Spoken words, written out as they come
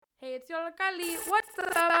Hey, it's Yola Kali. What's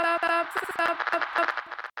up?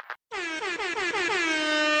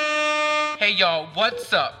 Hey y'all,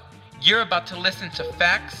 what's up? You're about to listen to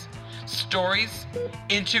facts, stories,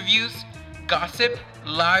 interviews, gossip,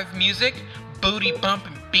 live music, booty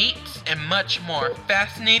bumping beats, and much more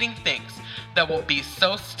fascinating things that will be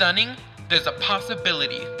so stunning, there's a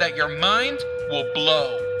possibility that your mind will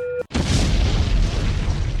blow.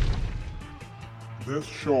 This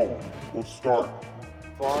show will start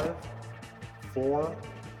 5, 4,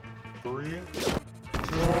 3, 2,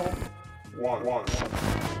 1.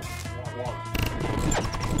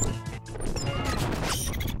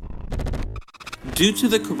 Due to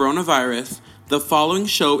the coronavirus, the following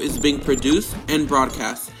show is being produced and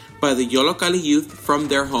broadcast by the Yola Kali youth from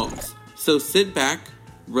their homes. So sit back,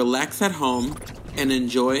 relax at home, and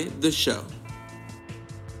enjoy the show.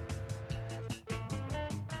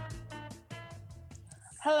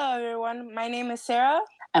 Hello, everyone. My name is Sarah.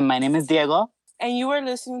 And my name is Diego. And you are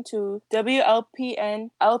listening to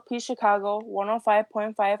WLPN LP Chicago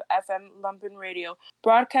 105.5 FM Lumpen Radio,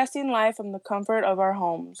 broadcasting live from the comfort of our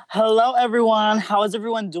homes. Hello, everyone. How is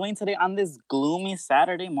everyone doing today on this gloomy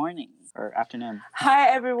Saturday morning or afternoon? Hi,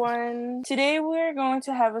 everyone. Today we're going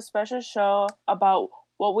to have a special show about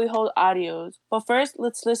what we hold audios. But first,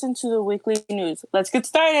 let's listen to the weekly news. Let's get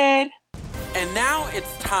started. And now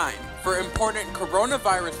it's time for important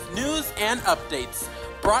coronavirus news and updates,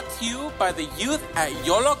 brought to you by the youth at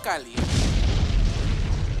Yola Kali.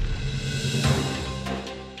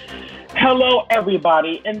 Hello,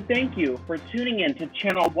 everybody, and thank you for tuning in to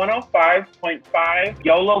Channel 105.5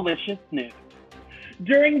 YOLOlicious News.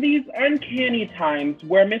 During these uncanny times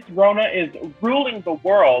where Miss Rona is ruling the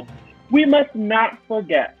world, we must not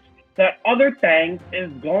forget that other things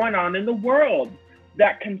is going on in the world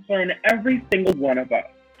that concern every single one of us.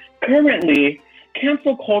 Currently,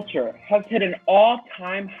 cancel culture has hit an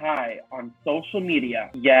all-time high on social media.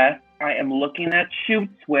 Yes, I am looking at Shoot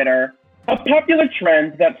Twitter. A popular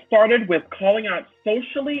trend that started with calling out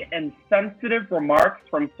socially insensitive remarks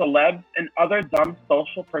from celebs and other dumb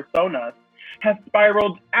social personas has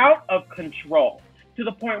spiraled out of control to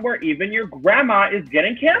the point where even your grandma is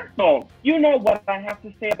getting canceled. You know what I have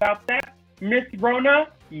to say about that? Miss Rona,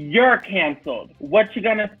 you're canceled. What you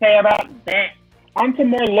gonna say about that? On to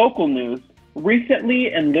more local news.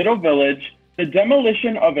 Recently in Little Village, the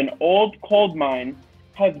demolition of an old coal mine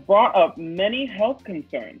has brought up many health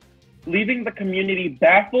concerns, leaving the community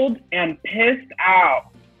baffled and pissed out.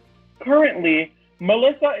 Currently,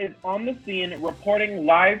 Melissa is on the scene reporting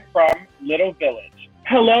live from Little Village.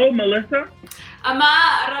 Hello, Melissa?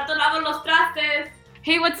 Ama, rato lavo los trastes.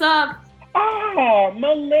 Hey, what's up? Oh,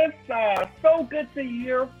 Melissa, so good to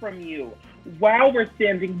hear from you. Wow, we're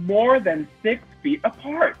standing more than 6 feet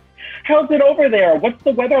apart. How's it over there? What's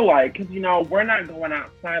the weather like? Because, we're not going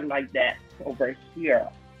outside like that over here.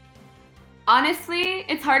 Honestly,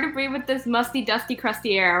 it's hard to breathe with this musty, dusty,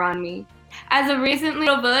 crusty air around me. As of recently,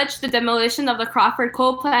 Little Village, the demolition of the Crawford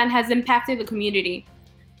coal plant has impacted the community.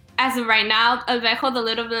 As of right now, Alvejo, the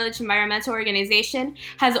Little Village environmental organization,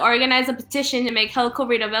 has organized a petition to make Helco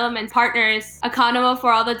redevelopment partners accountable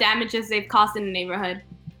for all the damages they've caused in the neighborhood.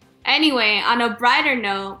 Anyway, on a brighter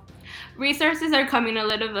note, resources are coming to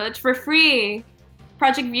Little Village for free.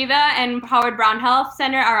 Project Viva and Howard Brown Health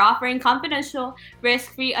Center are offering confidential,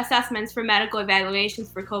 risk-free assessments for medical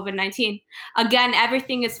evaluations for COVID-19. Again,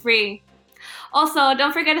 everything is free. Also,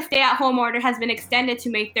 don't forget a stay-at-home order has been extended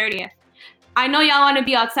to May 30th. I know y'all want to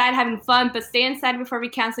be outside having fun, but stay inside before we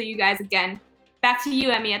cancel you guys again. Back to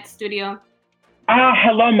you, Emmy, at the studio.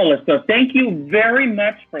 Hello, Melissa. Thank you very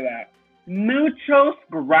much for that. Muchos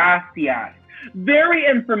gracias. Very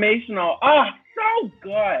informational. So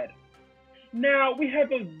good. Now, we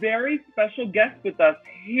have a very special guest with us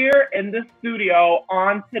here in the studio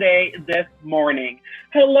on this morning.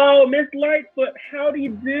 Hello, Miss Lightfoot. How do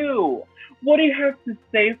you do? What do you have to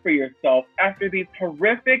say for yourself after these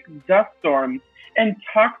horrific dust storms and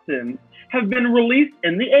toxins have been released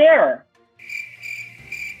in the air?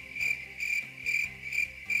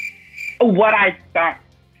 What I thought.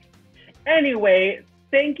 Anyway,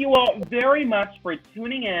 thank you all very much for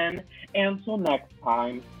tuning in. Until next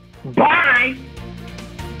time. Bye!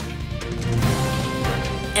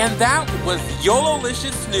 And that was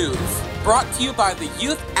YOLOlicious News, brought to you by the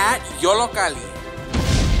youth at Yola Kali.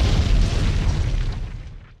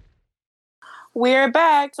 We're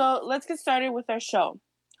back, so let's get started with our show.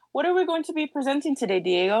 What are we going to be presenting today,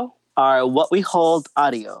 Diego? Are what we hold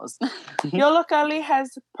audios. Yola Kali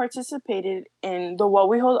has participated in the What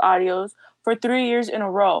We Hold audios for 3 years in a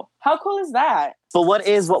row. How cool is that? But what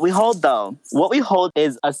is What We Hold, though? What We Hold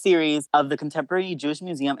is a series of the Contemporary Jewish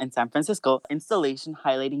Museum in San Francisco installation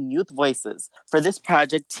highlighting youth voices. For this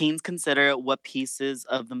project, teens consider what pieces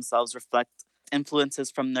of themselves reflect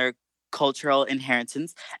influences from their cultural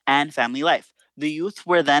inheritance and family life. The youth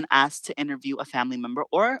were then asked to interview a family member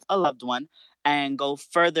or a loved one and go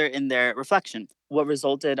further in their reflection. What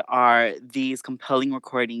resulted are these compelling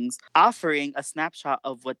recordings offering a snapshot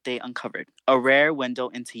of what they uncovered, a rare window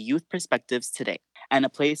into youth perspectives today, and a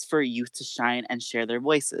place for youth to shine and share their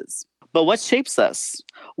voices. But what shapes us?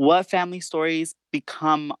 What family stories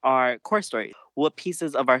become our core stories? What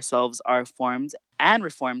pieces of ourselves are formed and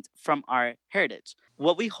reformed from our heritage?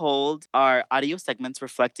 What We Hold are audio segments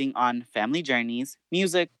reflecting on family journeys,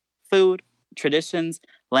 music, food, traditions,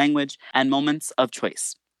 language, and moments of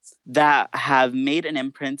choice that have made an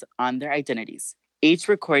imprint on their identities. Each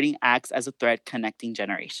recording acts as a thread connecting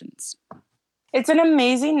generations. It's an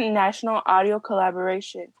amazing national audio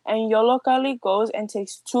collaboration, and Yollocalli goes and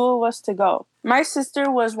takes 2 of us to go. My sister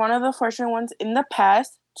was one of the fortunate ones in the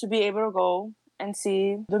past to be able to go and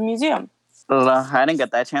see the museum. I didn't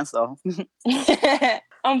get that chance, though.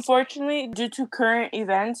 Unfortunately, due to current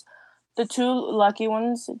events, the 2 lucky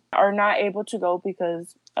ones are not able to go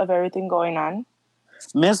because of everything going on.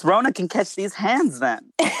 Miss Rona can catch these hands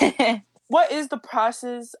then. What is the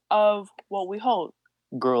process of What We Hold?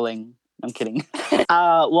 Grueling. I'm kidding.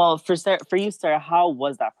 Well, for you, Sarah, how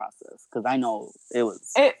was that process? Because I know it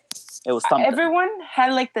was something. Everyone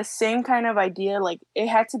had like the same kind of idea. Like it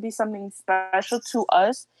had to be something special to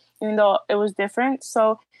us, even though it was different.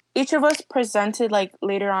 So each of us presented like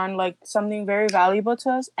later on like something very valuable to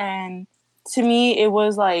us. And to me, it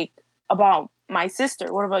was like about my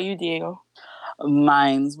sister. What about you, Diego?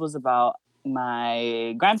 Mine was about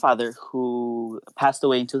my grandfather who passed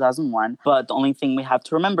away in 2001. But the only thing we have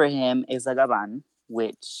to remember him is a gaban,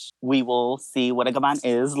 which we will see what a gaban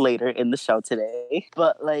is later in the show today.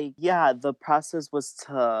 But like, yeah, the process was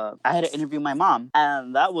I had to interview my mom.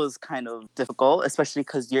 And that was kind of difficult, especially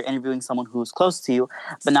because you're interviewing someone who's close to you.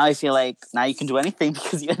 But now I feel like now you can do anything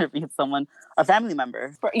because you interviewed someone, a family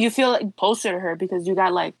member. You feel like closer to her because you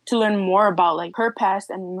got like to learn more about like her past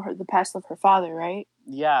and the past of her father, right?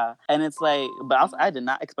 Yeah. And it's like, but also, I did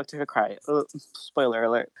not expect her to cry. Spoiler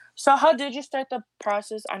alert. So how did you start the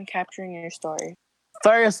process on capturing your story?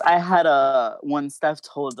 First, I had when Steph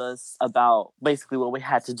told us about basically what we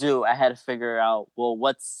had to do, I had to figure out, well,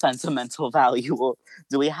 what sentimental value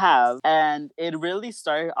do we have? And it really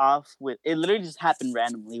started off with, it literally just happened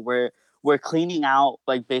randomly. We're cleaning out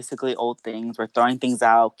like basically old things. We're throwing things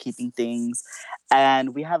out, keeping things.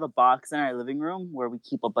 And we have a box in our living room where we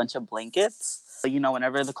keep a bunch of blankets. You know,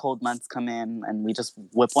 whenever the cold months come in and we just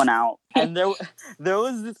whip one out. And there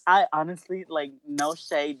was this, I honestly, like, no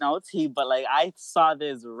shade, no tea, but like I saw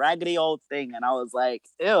this raggedy old thing and I was like,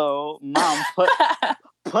 ew, mom,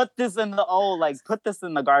 put this in put this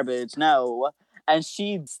in the garbage. No. And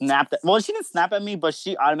she snapped well, she didn't snap at me, but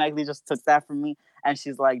she automatically just took that from me. And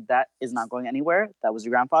she's like, that is not going anywhere. That was your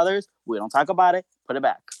grandfather's. We don't talk about it. Put it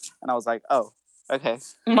back. And I was like, oh. Okay.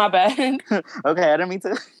 My bad. Okay, I didn't mean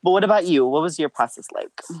to. But what about you? What was your process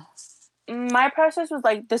like? My process was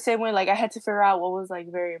like the same way. Like I had to figure out what was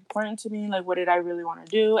like very important to me. Like what did I really want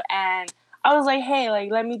to do? And I was like, hey,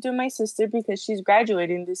 like let me do my sister because she's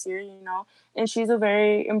graduating this year, you know, and she's a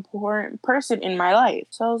very important person in my life.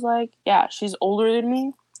 So I was like, yeah, she's older than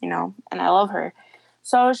me, you know, and I love her.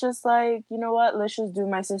 So I was just like, you know what? Let's just do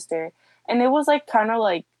my sister. And it was like kind of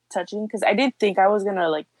like touching because I didn't think I was gonna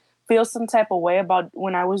like feel some type of way about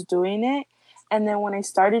when I was doing it. And then when I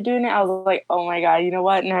started doing it, I was like, oh my God, you know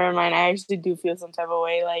what? Never mind. I actually do feel some type of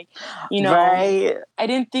way. Like, you know, right. I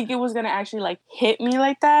didn't think it was going to actually like hit me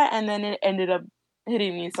like that. And then it ended up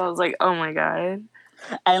hitting me. So I was like, oh my God.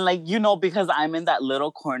 And like, you know, because I'm in that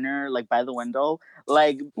little corner, like by the window,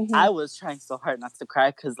 like I was trying so hard not to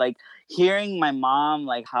cry because like hearing my mom,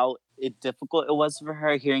 like how difficult it was for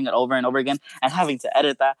her, hearing it over and over again and having to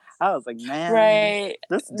edit that, I was like, man, right.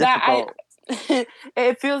 this is difficult.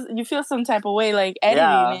 You feel some type of way like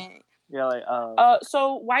editing it. You're like, oh.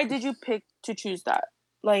 So why did you pick to choose that?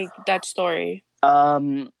 Like that story?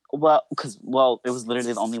 Well, because it was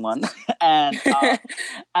literally the only one, and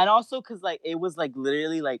also because like it was like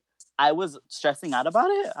literally like I was stressing out about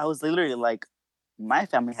it. I was literally like, my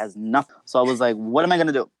family has nothing, so I was like, what am I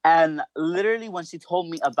gonna do? And literally when she told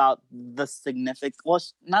me about the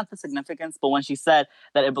not the significance, but when she said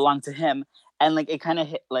that it belonged to him, and like it kind of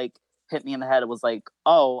hit me in the head. It was like,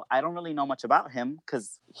 oh, I don't really know much about him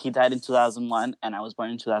because he died in 2001 and I was born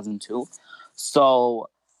in 2002. So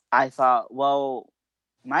I thought, well,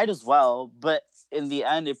 Might as well. But in the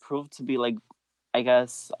end, it proved to be like, I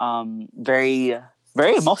guess, very,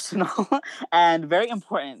 very emotional and very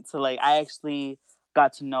important to like, I actually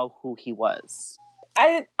got to know who he was.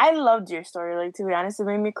 I loved your story. Like, to be honest, it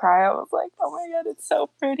made me cry. I was like, oh my God, it's so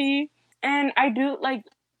pretty. And I do, like,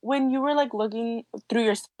 when you were, like, looking through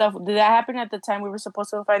your stuff, did that happen at the time we were supposed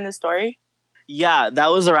to find the story? Yeah,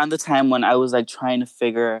 that was around the time when I was like trying to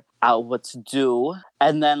figure out what to do.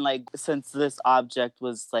 And then like since this object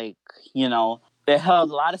was like, you know, it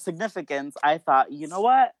held a lot of significance, I thought, you know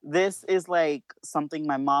what? This is like something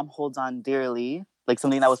my mom holds on dearly, like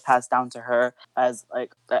something that was passed down to her as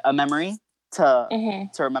like a memory to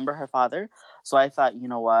remember her father. So I thought, you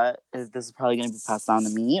know what? This is probably going to be passed down to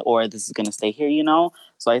me, or this is going to stay here, you know?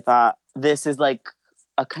 So I thought this is like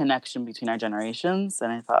a connection between our generations,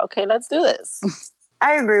 and I thought, okay, let's do this.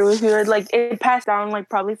 I agree with you. Like, it passed down like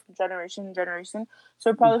probably from generation to generation, so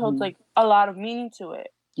it probably holds like a lot of meaning to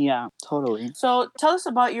it. Yeah, totally. So tell us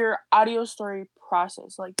about your audio story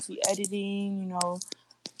process, like the editing, you know,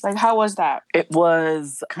 like how was that? It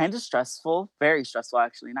was kind of stressful, very stressful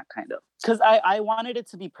actually, not kind of, because I wanted it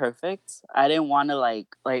to be perfect. I didn't want to like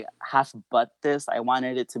half butt this. I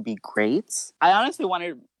wanted it to be great. I honestly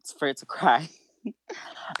wanted for it to cry.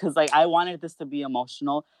 Because like I wanted this to be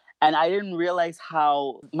emotional, and I didn't realize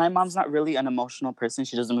how my mom's not really an emotional person.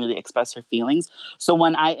 She doesn't really express her feelings. So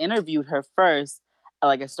when I interviewed her first,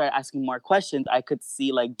 like I started asking more questions, I could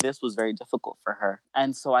see like this was very difficult for her.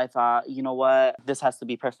 And so I thought, you know what, this has to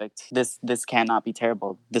be perfect. This cannot be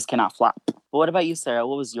terrible. This cannot flop. But what about you, Sarah?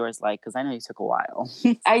 What was yours like? Because I know you took a while.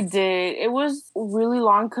 I did. It was really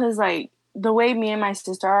long because like the way me and my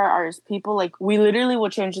sister are as people, like we literally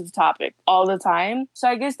would change the topic all the time. So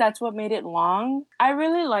I guess that's what made it long. I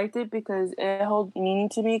really liked it because it held meaning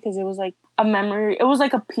to me, because it was like a memory. It was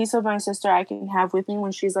like a piece of my sister I can have with me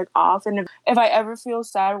when she's like off. And if I ever feel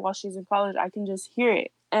sad while she's in college, I can just hear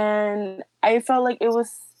it. And I felt like it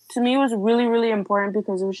was, to me, it was really, really important,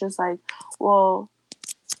 because it was just like, well,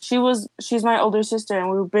 she's my older sister and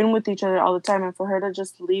we've been with each other all the time. And for her to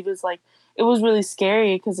just leave is like, it was really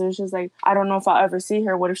scary, because it was just like, I don't know if I'll ever see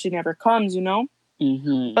her. What if she never comes, you know?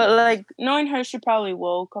 Mm-hmm. But like, knowing her, she probably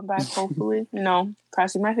will come back, hopefully, you know,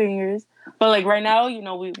 crossing my fingers. But like right now, you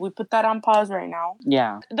know, we put that on pause right now.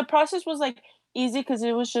 Yeah. The process was like easy, because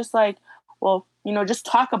it was just like, well, you know, just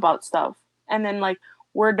talk about stuff. And then like,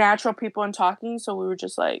 we're natural people in talking, so we were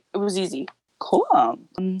just like, it was easy. Cool.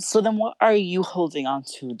 So then what are you holding on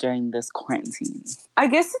to during this quarantine? I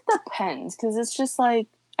guess it depends, because it's just like,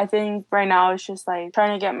 I think right now it's just like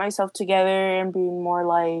trying to get myself together and being more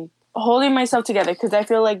like holding myself together, because I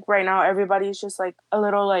feel like right now everybody's just like a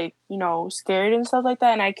little like, you know, scared and stuff like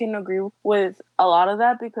that. And I can agree with a lot of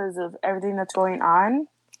that because of everything that's going on.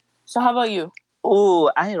 So how about you?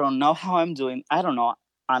 Oh, I don't know how I'm doing. I don't know.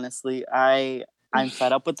 Honestly, I'm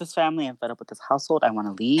fed up with this family. I'm fed up with this household. I want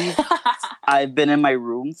to leave. I've been in my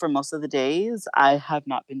room for most of the days. I have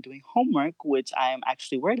not been doing homework, which I am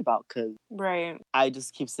actually worried about, because I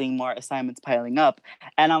just keep seeing more assignments piling up.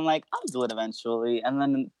 And I'm like, I'll do it eventually. And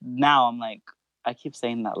then now I'm like, I keep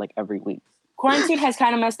saying that like every week. Quarantine has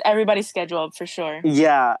kind of messed everybody's schedule up for sure.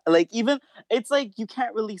 Yeah. Like even, it's like you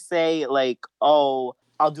can't really say like, oh,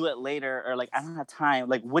 I'll do it later, or like, I don't have time.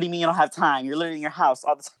 Like, what do you mean you don't have time? You're literally in your house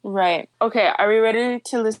all the time. Right. Okay, are we ready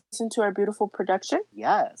to listen to our beautiful production?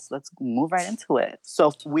 Yes, let's move right into it.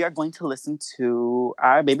 So we are going to listen to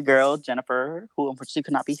our baby girl, Jennifer, who unfortunately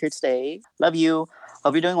could not be here today. Love you.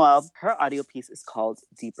 Hope you're doing well. Her audio piece is called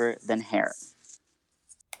Deeper Than Hair.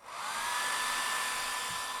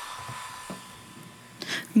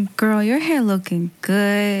 Girl, your hair looking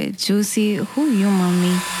good, juicy. Who you,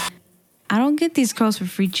 mommy? I don't get these curls for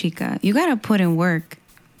free, chica. You gotta put in work.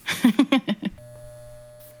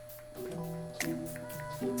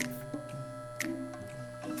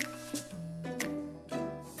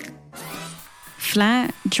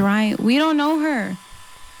 Flat, dry, we don't know her.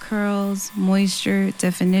 Curls, moisture,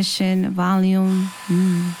 definition, volume.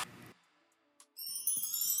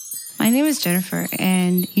 My name is Jennifer,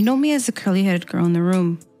 and you know me as the curly-headed girl in the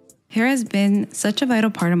room. Hair has been such a vital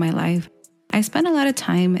part of my life. I spend a lot of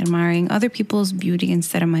time admiring other people's beauty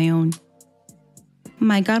instead of my own.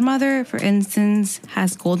 My godmother, for instance,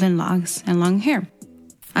 has golden locks and long hair.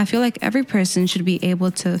 I feel like every person should be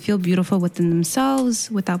able to feel beautiful within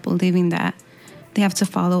themselves without believing that they have to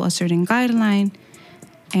follow a certain guideline,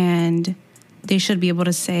 and they should be able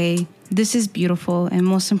to say, this is beautiful, and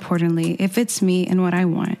most importantly, it fits me and what I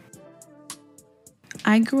want.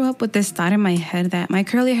 I grew up with this thought in my head that my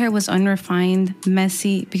curly hair was unrefined,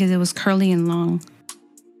 messy, because it was curly and long.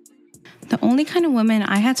 The only kind of women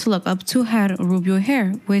I had to look up to had rubio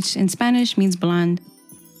hair, which in Spanish means blonde.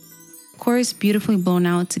 course, beautifully blown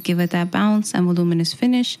out to give it that bounce and voluminous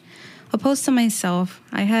finish. Opposed to myself,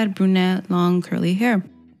 I had brunette, long, curly hair.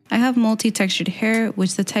 I have multi-textured hair,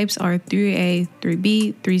 which the types are 3A,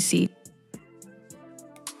 3B, 3C.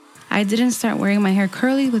 I didn't start wearing my hair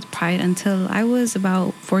curly with pride until I was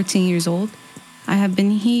about 14 years old. I have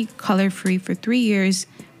been heat color-free for 3 years,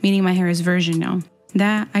 meaning my hair is virgin now.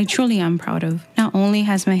 That I truly am proud of. Not only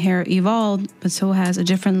has my hair evolved, but so has a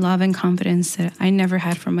different love and confidence that I never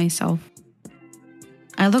had for myself.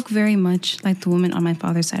 I look very much like the woman on my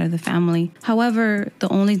father's side of the family. However, the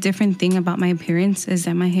only different thing about my appearance is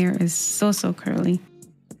that my hair is so curly.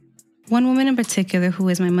 One woman in particular, who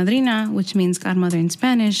is my madrina, which means godmother in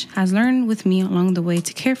Spanish, has learned with me along the way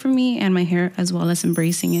to care for me and my hair as well as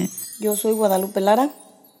embracing it. Yo soy Guadalupe Lara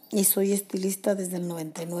y soy estilista desde el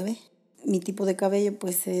 99. Mi tipo de cabello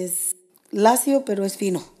pues es lacio, pero es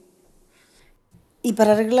fino. Y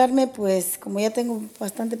para arreglarme, pues como ya tengo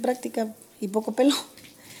bastante práctica y poco pelo,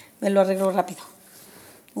 me lo arreglo rápido.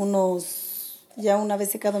 Ya una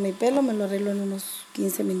vez secado mi pelo, me lo arreglo en unos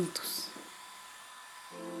 15 minutos.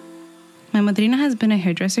 My madrina has been a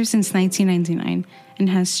hairdresser since 1999 and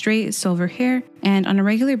has straight silver hair, and on a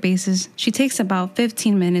regular basis, she takes about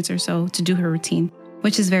 15 minutes or so to do her routine,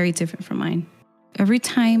 which is very different from mine. Every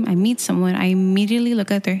time I meet someone, I immediately look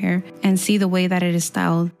at their hair and see the way that it is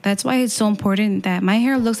styled. That's why it's so important that my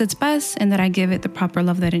hair looks its best and that I give it the proper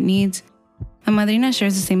love that it needs. My madrina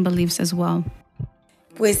shares the same beliefs as well.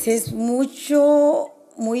 Pues es muy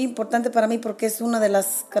importante para mí porque es una de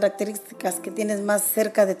las características que tienes más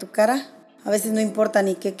cerca de tu cara. A veces no importa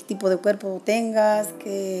ni qué tipo de cuerpo tengas,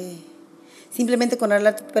 que simplemente con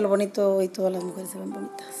arreglar tu pelo bonito y todas las mujeres se ven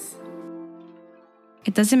bonitas.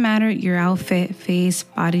 It doesn't matter your outfit, face,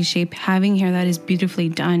 body shape, having hair that is beautifully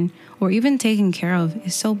done or even taken care of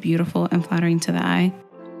is so beautiful and flattering to the eye.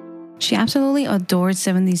 She absolutely adores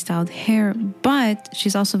 70s styled hair, but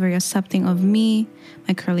she's also very accepting of me,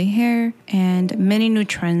 my curly hair, and many new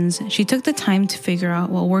trends. She took the time to figure out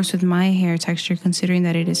what works with my hair texture, considering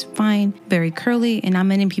that it is fine, very curly, and not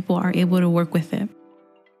many people are able to work with it.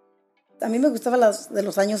 A mí me gustaba las de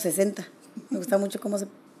los años 60. Me gusta mucho cómo se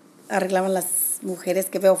arreglaban las mujeres,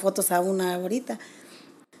 que veo fotos a una ahorita.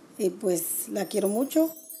 Y pues la quiero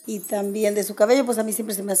mucho. Y también de su cabello, pues a mí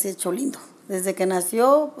siempre se me ha hecho lindo. Desde que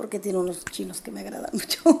nació, porque tiene unos chinos que me agradan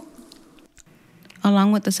mucho.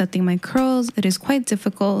 Along with accepting my curls, it is quite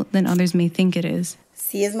difficult than others may think it is.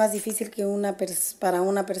 Sí, es más difícil que para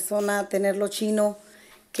una persona tenerlo chino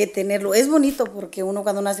que tenerlo. Es bonito porque uno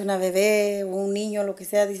cuando nace una bebé o un niño, lo que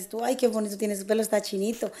sea, dices tú, ay, qué bonito tiene su pelo, está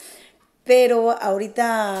chinito. Pero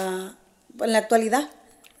ahorita, en la actualidad,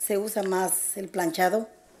 se usa más el planchado.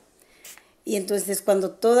 Y entonces cuando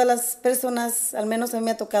todas las personas, al menos a mí me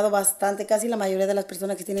ha tocado bastante, casi la mayoría de las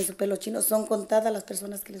personas que tienen su pelo chino, son contadas las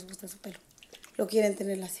personas que les gusta su pelo. Lo quieren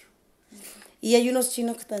tener lacio. Y hay unos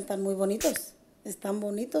chinos que están muy bonitos, están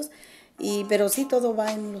bonitos, pero sí todo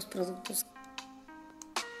va en los productos.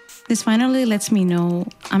 This finally lets me know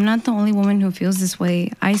I'm not the only woman who feels this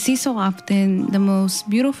way. I see so often the most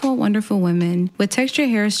beautiful, wonderful women with textured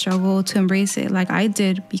hair struggle to embrace it like I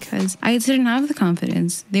did because I didn't have the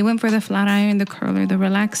confidence. They went for the flat iron, the curler, the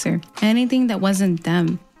relaxer, anything that wasn't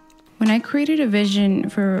them. When I created a vision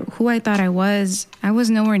for who I thought I was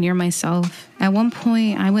nowhere near myself. At one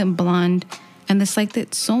point, I went blonde and disliked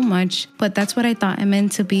it so much, but that's what I thought it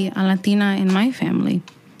meant to be a Latina in my family,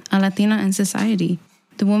 a Latina in society.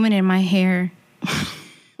 The women in my hair.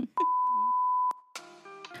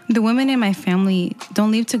 The women in my family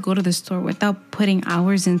don't leave to go to the store without putting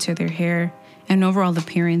hours into their hair and overall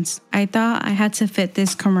appearance. I thought I had to fit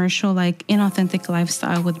this commercial like inauthentic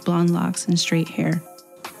lifestyle with blonde locks and straight hair.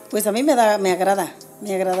 Pues a mí me agrada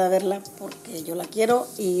verla porque yo la quiero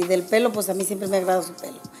y del pelo pues a mí siempre me agrada su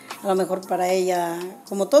pelo. A lo mejor para ella,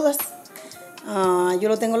 como todas, yo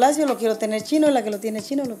lo tengo lacio, lo quiero tener chino, y la que lo tiene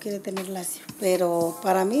chino lo quiere tener lacio. Pero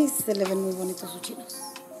para mí se le ven muy bonitos sus chinos.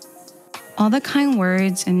 All the kind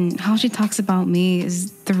words and how she talks about me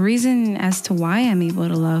is the reason as to why I'm able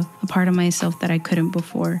to love a part of myself that I couldn't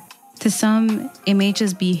before. To some, it may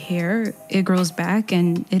just be hair. It grows back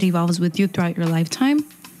and it evolves with you throughout your lifetime.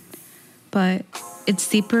 But it's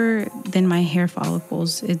deeper than my hair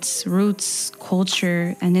follicles. It's roots,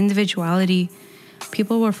 culture, and individuality.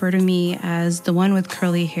 People refer to me as the one with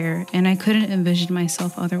curly hair, and I couldn't envision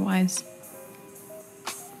myself otherwise.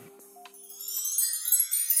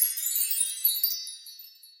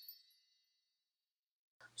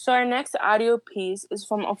 So our next audio piece is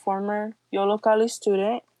from a former Yolo College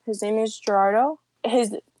student. His name is Gerardo.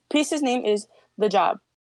 His piece's name is The Job.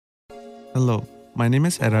 Hello, my name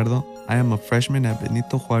is Gerardo. I am a freshman at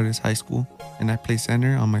Benito Juarez High School, and I play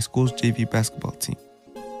center on my school's JV basketball team.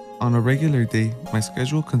 On a regular day, my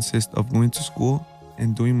schedule consists of going to school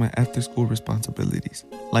and doing my after-school responsibilities,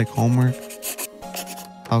 like homework,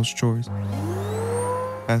 house chores,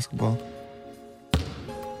 basketball,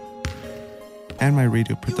 and my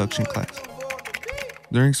radio production class.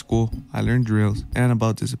 During school, I learned drills and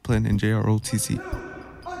about discipline in JROTC.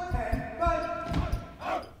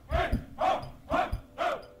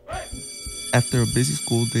 After a busy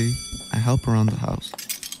school day, I help around the house.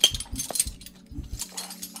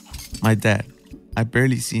 My dad, I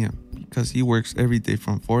barely see him because he works every day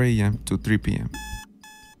from 4 a.m. to 3 p.m.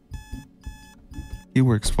 He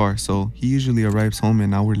works far, so he usually arrives home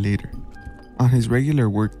an hour later. On his regular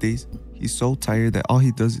work days, he's so tired that all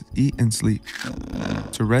he does is eat and sleep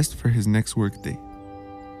to rest for his next work day.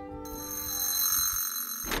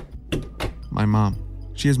 My mom,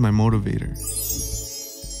 she is my motivator.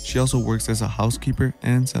 She also works as a housekeeper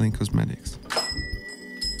and selling cosmetics.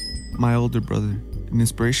 My older brother, an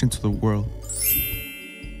inspiration to the world.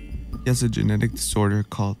 He has a genetic disorder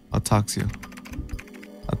called ataxia.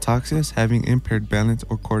 Ataxia is having impaired balance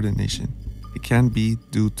or coordination. It can be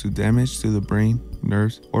due to damage to the brain,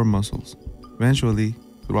 nerves, or muscles. Eventually,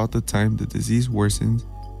 throughout the time, the disease worsens,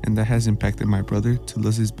 and that has impacted my brother to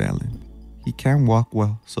lose his balance. He can't walk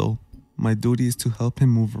well, so my duty is to help him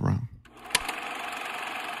move around.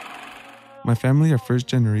 My family are first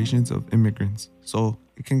generations of immigrants, so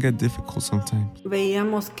it can get difficult sometimes.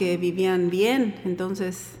 Veíamos que vivían bien,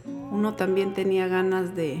 entonces uno también tenía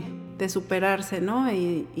ganas de superarse, ¿no?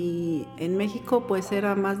 Y en México pues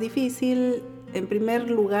era más difícil, en primer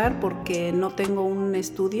lugar porque no tengo un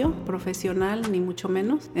estudio profesional ni mucho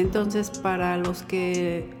menos. Entonces para los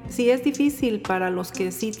que sí es difícil, para los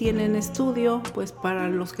que sí tienen estudio, pues para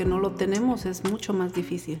los que no lo tenemos es mucho más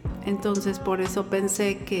difícil. Entonces por eso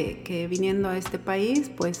pensé que viniendo a este país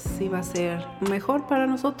pues iba a ser mejor para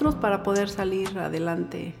nosotros para poder salir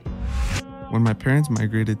adelante. When my parents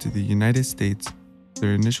migrated to the United States,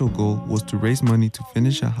 their initial goal was to raise money to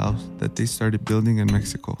finish a house that they started building in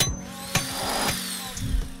Mexico.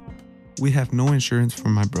 We have no insurance for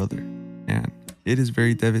my brother, and it is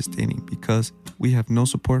very devastating because we have no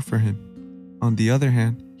support for him. On the other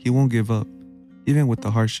hand, he won't give up. Even with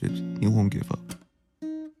the hardships, he won't give up.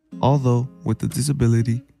 Although, with the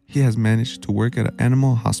disability, he has managed to work at an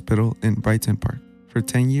animal hospital in Brighton Park for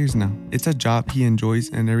 10 years now. It's a job he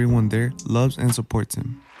enjoys and everyone there loves and supports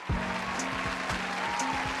him.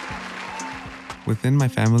 Within my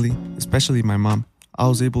family, especially my mom, I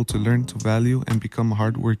was able to learn to value and become a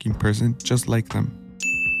hardworking person just like them.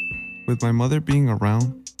 With my mother being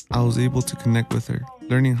around, I was able to connect with her,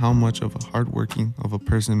 learning how much of a hardworking of a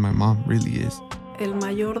person my mom really is. El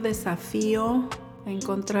mayor desafío,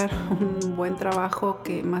 encontrar un buen trabajo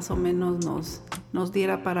que más o menos nos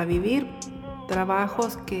diera para vivir.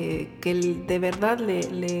 Trabajos que de verdad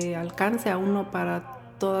le alcance a uno para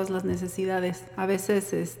todas las necesidades. A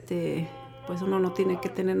veces pues uno no tiene que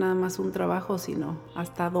tener nada más un trabajo, sino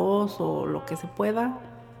hasta dos o lo que se pueda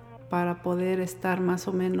para poder estar más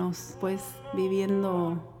o menos pues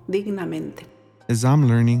viviendo dignamente. As I'm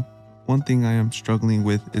learning, one thing I am struggling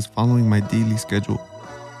with is following my daily schedule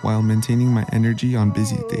while maintaining my energy on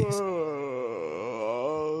busy days.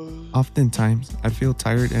 Oftentimes, I feel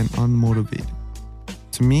tired and unmotivated.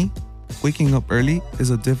 To me, waking up early is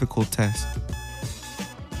a difficult task,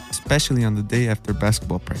 especially on the day after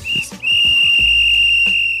basketball practice.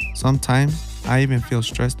 Sometimes, I even feel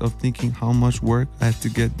stressed of thinking how much work I have to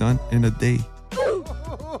get done in a day.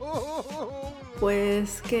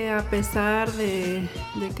 Pues que a pesar de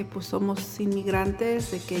que pues somos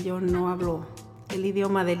inmigrantes, de que yo no hablo el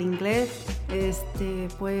idioma del inglés,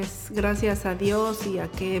 pues gracias a Dios y a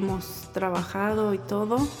que hemos trabajado y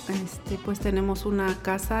todo, pues tenemos una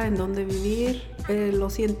casa en donde vivir. Lo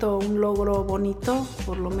siento un logro bonito,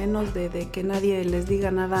 por lo menos de que nadie les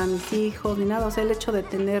diga nada a mis hijos ni nada. O sea, el hecho de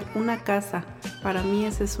tener una casa, para mí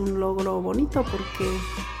ese es un logro bonito porque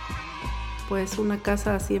pues una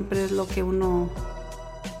casa siempre es lo que uno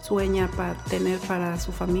sueña para tener para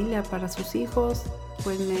su familia, para sus hijos.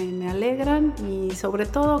 Pues me alegran y sobre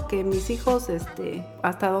todo que mis hijos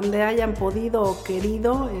hasta donde hayan podido o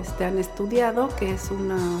querido han estudiado, que es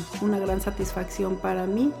una gran satisfacción para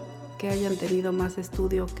mí, que hayan tenido más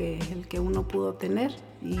estudio que el que uno pudo tener.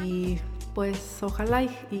 Y pues ojalá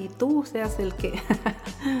y tú seas el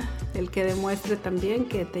que demuestre también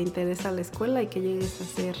que te interesa la escuela y que llegues a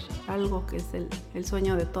hacer algo que es el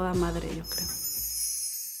sueño de toda madre, yo creo.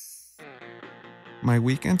 My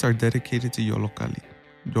weekends are dedicated to Yollocalli.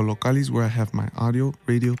 Yollocalli is where I have my audio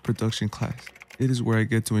radio production class. It is where I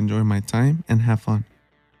get to enjoy my time and have fun.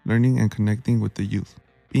 learning and connecting with the youth,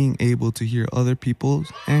 being able to hear other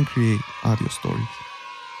people's and create audio stories.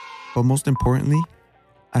 But most importantly,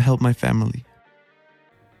 I help my family.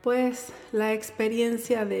 Pues la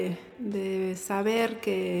experiencia de saber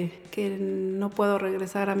que no puedo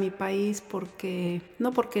regresar a mi país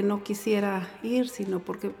no porque no quisiera ir, sino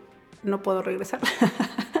porque no puedo regresar.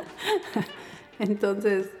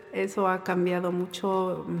 Entonces eso ha cambiado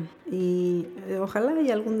mucho y ojalá y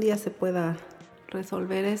algún día se pueda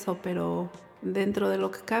resolver eso, pero dentro de lo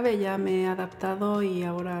que cabe ya me he adaptado y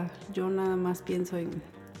ahora yo nada más pienso en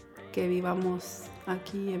que vivamos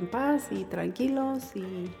aquí en paz y tranquilos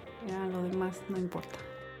y ya lo demás no importa.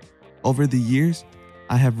 Over the years,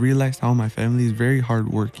 I have realized how my family is very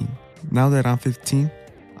hardworking. Now that I'm 15,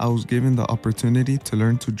 I was given the opportunity to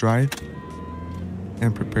learn to drive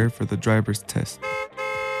and prepare for the driver's test.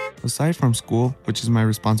 Aside from school, which is my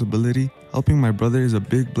responsibility, helping my brother is a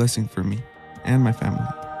big blessing for me and my family.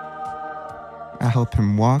 I help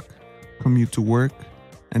him walk, commute to work,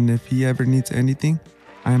 and if he ever needs anything,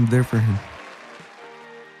 I am there for him.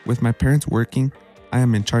 With my parents working, I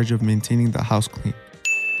am in charge of maintaining the house clean,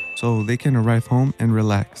 so they can arrive home and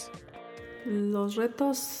relax. Los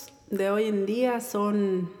retos de hoy en día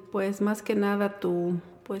son, pues más que nada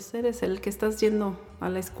pues eres el que estás yendo a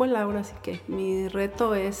la escuela, ahora sí que mi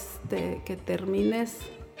reto es que termines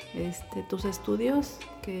tus estudios,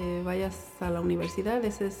 que vayas a la universidad,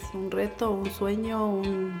 ese es un reto, un sueño,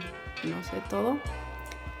 no sé, todo.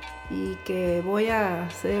 Y que voy a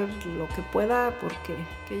hacer lo que pueda porque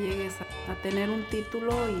que llegues a tener un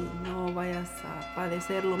título y no vayas a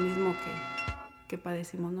padecer lo mismo que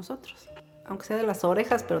padecimos nosotros. Aunque sea de las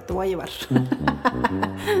orejas, pero te voy a llevar.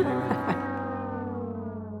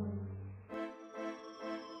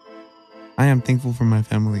 I am thankful for my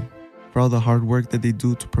family, for all the hard work that they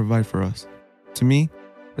do to provide for us. To me,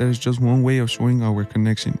 that is just one way of showing our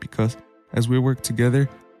connection because as we work together,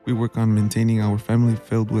 we work on maintaining our family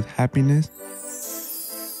filled with happiness,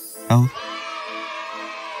 health,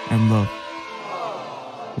 and love.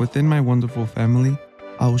 Within my wonderful family,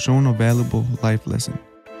 I was shown a valuable life lesson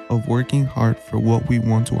of working hard for what we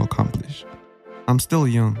want to accomplish. I'm still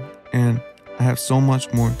young, and I have so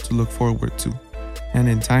much more to look forward to. And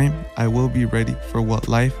in time, I will be ready for what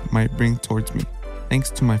life might bring towards me. Thanks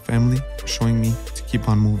to my family for showing me to keep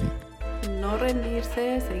on moving. No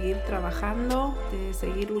rendirse, seguir trabajando,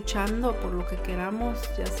 seguir luchando por lo que queramos,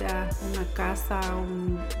 ya sea una casa,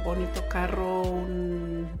 un bonito carro,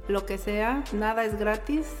 lo que sea. Nada es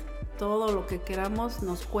gratis, todo lo que queramos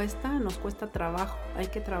nos cuesta trabajo. Hay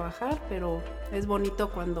que trabajar, pero es bonito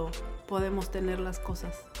cuando podemos tener las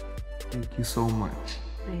cosas. Thank you so much.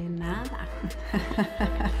 De nada.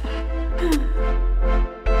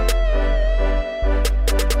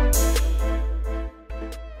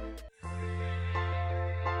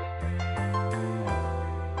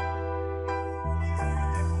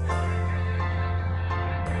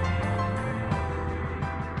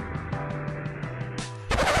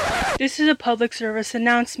 This is a public service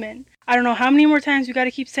announcement. I don't know how many more times we gotta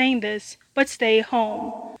keep saying this, but stay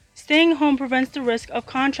home. Staying home prevents the risk of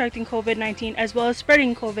contracting COVID-19 as well as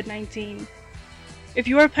spreading COVID-19. If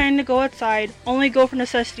you are planning to go outside, only go for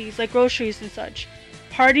necessities like groceries and such.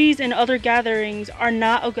 Parties and other gatherings are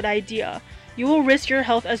not a good idea. You will risk your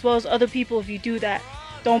health as well as other people if you do that.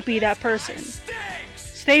 Don't be that person.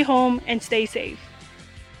 Stay home and stay safe.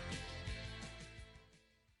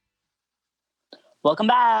 Welcome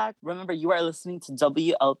back. Remember, you are listening to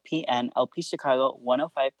WLPN LP Chicago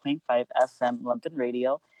 105.5 FM London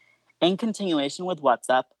Radio in continuation with What's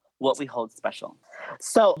Up, What We Hold Special.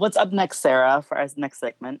 So what's up next, Sarah, for our next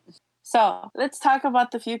segment? So let's talk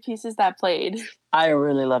about the few pieces that played. I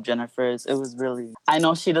really love Jennifer's. It was really, I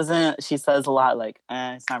know she says a lot like,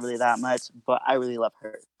 it's not really that much, but I really love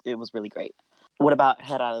her. It was really great. What about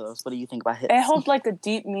Head Out of Those? What do you think about his? It held like a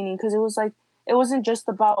deep meaning because it was like, it wasn't just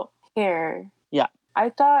about hair. Yeah. I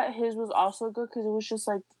thought his was also good because it was just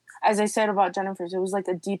like, as I said about Jennifer's, it was like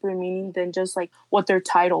a deeper meaning than just like what their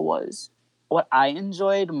title was. What I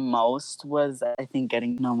enjoyed most was, I think,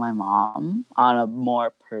 getting to know my mom on a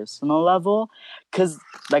more personal level. Because,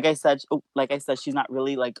 like I said, she's not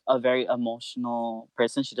really like a very emotional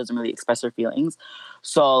person. She doesn't really express her feelings.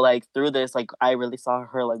 So, like, through this, like, I really saw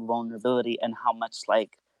her like vulnerability and how much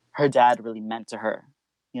like her dad really meant to her.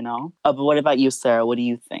 You know? But what about you, Sarah? What do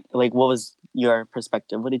you think? Like, what was your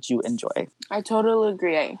perspective? What did you enjoy? I totally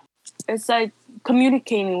agree. It's like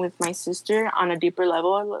communicating with my sister on a deeper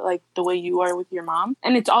level, like the way you are with your mom.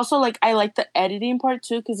 And it's also like, I like the editing part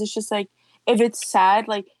too, because it's just like, if it's sad,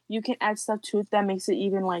 like you can add stuff to it that makes it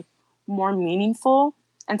even like more meaningful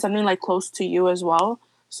and something like close to you as well.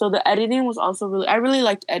 So the editing was also I really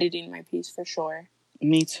liked editing my piece for sure.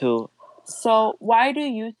 Me too. So why do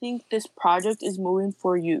you think this project is moving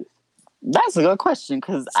for youth? That's a good question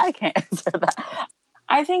because I can't answer that.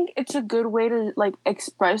 I think it's a good way to like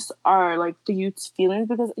express our like the youth's feelings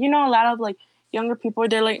because a lot of like younger people,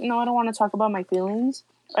 they're like, no, I don't want to talk about my feelings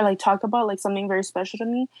or like talk about like something very special to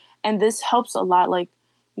me, and this helps a lot, like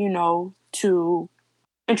to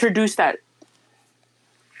introduce that.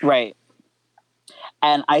 Right.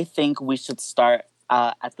 And I think we should start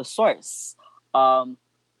at the source,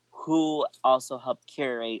 who also helped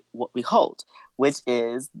curate what we hold, which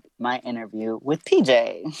is my interview with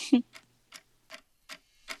PJ.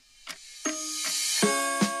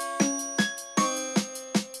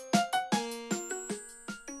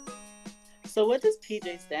 So what does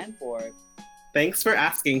PJ stand for? Thanks for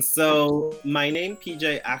asking. So my name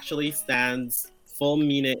PJ actually stands full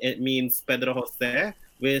meaning. It means Pedro Jose,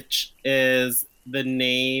 which is the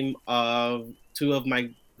name of two of my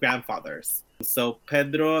grandfathers. So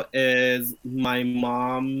Pedro is my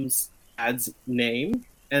mom's dad's name,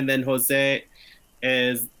 and then Jose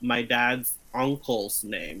is my dad's uncle's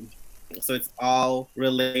name. So it's all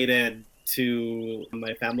related to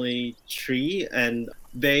my family tree, and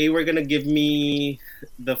they were gonna give me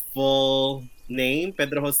the full name,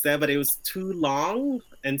 Pedro Jose, but it was too long,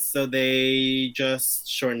 and so they just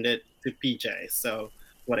shortened it to PJ, so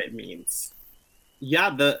what it means.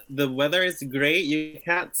 Yeah, the weather is great. You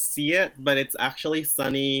can't see it, but it's actually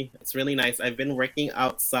sunny. It's really nice. I've been working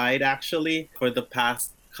outside actually for the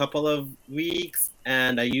past couple of weeks,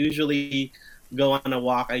 and I usually go on a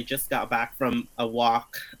walk. I just got back from a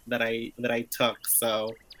walk that I took.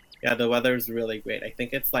 So yeah, the weather is really great. I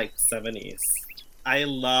think it's like 70s. I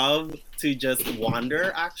love to just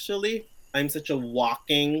wander actually. I'm such a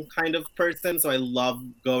walking kind of person, so I love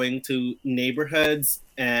going to neighborhoods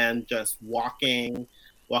and just walking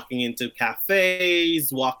into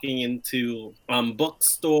cafes, walking into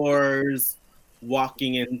bookstores,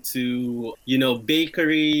 walking into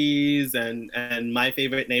bakeries, and my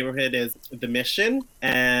favorite neighborhood is the Mission.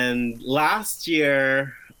 And last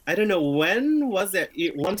year, I don't know, when was it?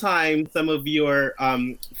 One time, some of your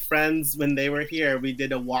friends, when they were here, we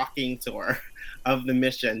did a walking tour of the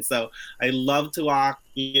Mission. So I love to walk,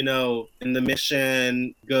 in the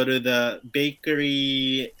Mission, go to the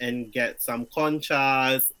bakery and get some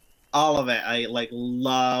conchas, all of it. I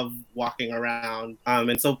love walking around.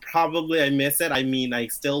 And so probably I miss it. I mean, I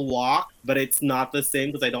still walk, but it's not the same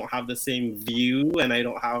because I don't have the same view and I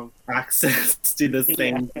don't have access to the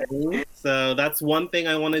same thing. So that's one thing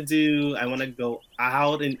I want to do. I want to go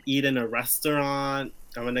out and eat in a restaurant.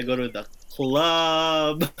 I want to go to the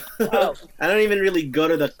club. Oh. I don't even really go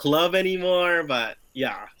to the club anymore, but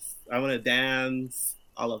yeah, I want to dance,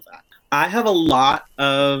 all of that. I have a lot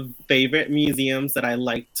of favorite museums that I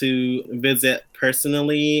like to visit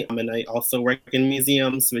personally, and I also work in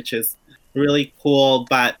museums, which is really cool.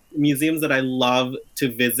 But museums that I love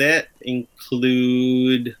to visit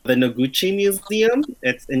include the Noguchi Museum.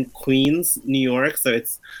 It's in Queens, New York, so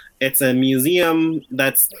it's a museum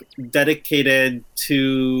that's dedicated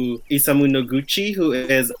to Isamu Noguchi, who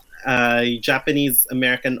is a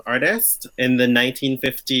Japanese-American artist in the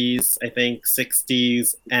 1950s, I think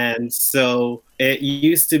 60s. And so it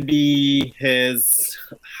used to be his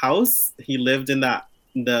house. He lived in that,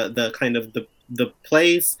 the kind of the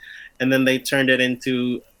place. And then they turned it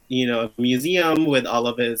into, a museum with all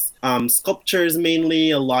of his sculptures,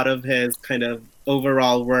 mainly, a lot of his kind of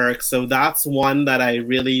overall work. So that's one that I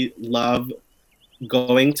really love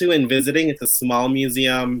going to and visiting. It's a small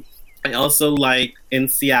museum. I also like in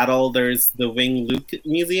Seattle, there's the Wing Luke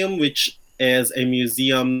Museum, which is a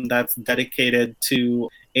museum that's dedicated to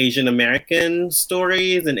Asian American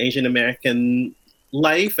stories and Asian American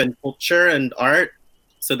life and culture and art.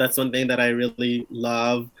 So that's one thing that I really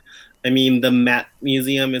love. I mean, the Met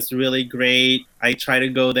Museum is really great. I try to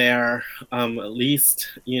go there at least,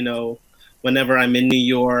 whenever I'm in New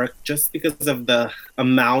York, just because of the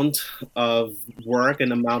amount of work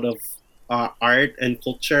and amount of art and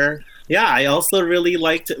culture. Yeah, I also really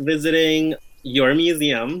liked visiting your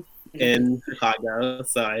museum in Chicago.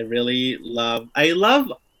 So I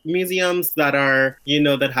love museums that are,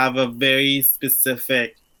 that have a very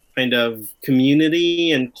specific kind of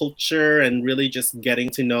community and culture and really just getting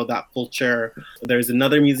to know that culture. There's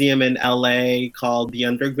another museum in LA called the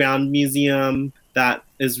Underground Museum that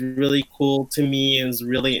is really cool to me and is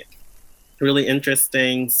really, really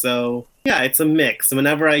interesting. So yeah, it's a mix.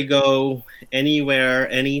 Whenever I go anywhere,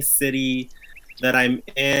 any city that I'm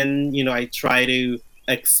in, I try to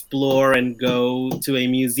explore and go to a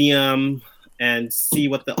museum and see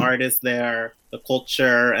what the art is there the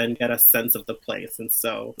culture and get a sense of the place. And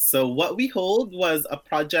so what we hold was a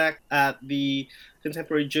project at the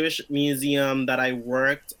Contemporary Jewish Museum that I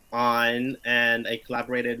worked on, and I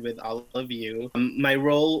collaborated with all of you. My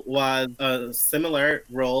role was a similar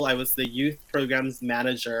role. I was the youth programs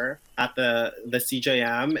manager at the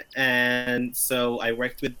CJM, and so I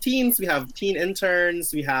worked with teens. We have teen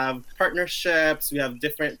interns, we have partnerships, we have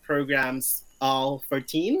different programs all for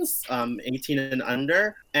teens, 18 and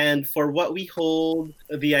under. And for what we hold,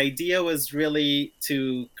 the idea was really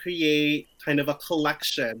to create kind of a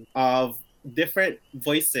collection of different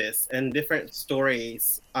voices and different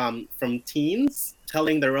stories from teens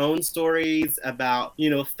telling their own stories about,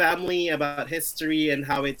 family, about history, and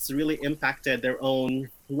how it's really impacted their own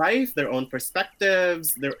life, their own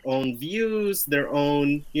perspectives, their own views, their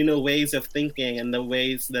own, ways of thinking and the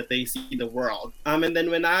ways that they see the world. And then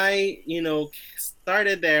when I,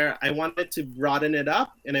 started there, I wanted to broaden it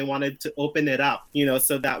up and I wanted to open it up,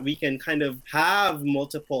 so that we can kind of have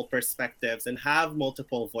multiple perspectives and have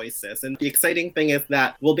multiple voices. And the exciting thing is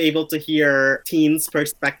that we'll be able to hear teens'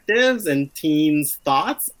 perspectives and teens'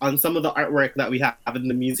 thoughts on some of the artwork that we have in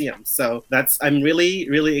the museum. So I'm really,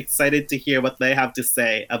 really excited to hear what they have to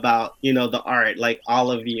say about, the art, like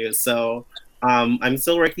all of you. So I'm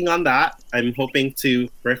still working on that. I'm hoping to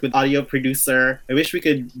work with audio producer. I wish we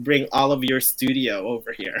could bring all of your studio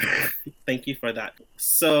over here. Thank you for that.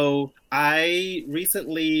 So I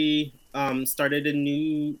recently started a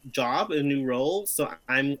new job, a new role. So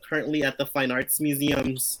I'm currently at the Fine Arts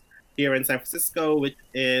Museums here in San Francisco, which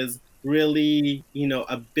is really,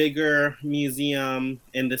 a bigger museum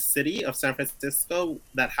in the city of San Francisco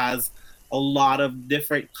that has a lot of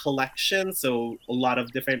different collections, so a lot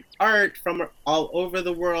of different art from all over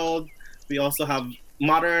the world. We also have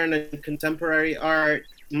modern and contemporary art.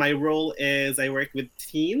 My role is I work with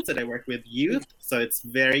teens and I work with youth, so it's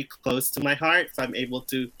very close to my heart, so I'm able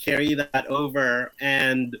to carry that over.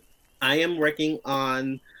 And I am working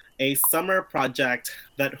on a summer project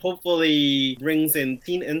that hopefully brings in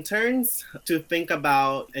teen interns to think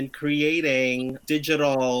about and creating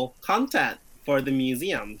digital content for the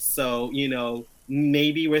museum. So,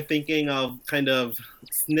 maybe we're thinking of kind of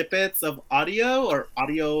snippets of audio or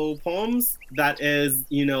audio poems that is,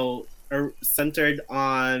 are centered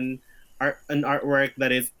on an artwork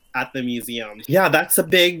that is at the museum. Yeah, that's a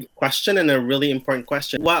big question and a really important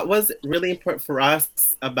question. What was really important for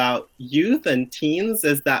us about youth and teens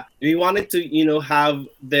is that we wanted to, have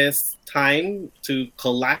this time to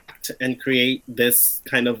collect and create this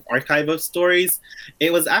kind of archive of stories.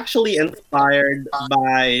 It was actually inspired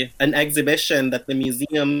by an exhibition that the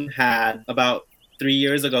museum had about 3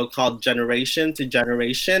 years ago called Generation to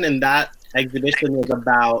Generation, and that exhibition was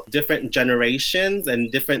about different generations and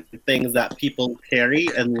different things that people carry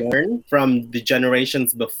and learn from the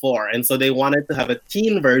generations before. And so they wanted to have a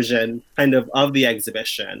teen version kind of the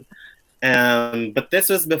exhibition. But this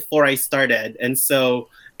was before I started. And so,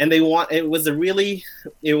 it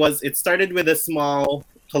started with a small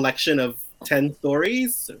collection of 10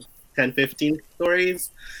 stories, 10, 15 stories.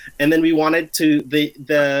 And then we wanted to, the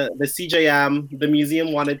CJM, the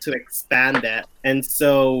museum wanted to expand it. And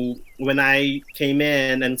so when I came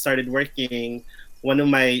in and started working, one of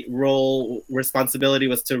my responsibility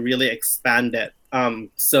was to really expand it.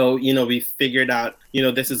 So, we figured out,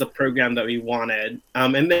 this is a program that we wanted.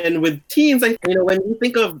 And then with teens, when you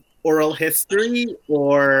think of oral history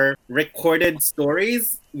or recorded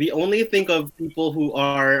stories, we only think of people who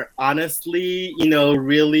are honestly,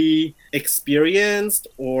 really experienced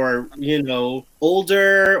or,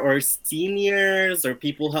 older or seniors or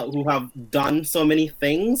people who have done so many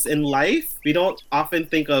things in life. We don't often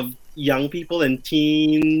think of young people and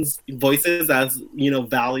teens' voices as,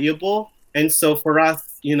 valuable. And so for us,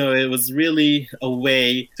 it was really a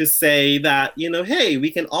way to say that, hey, we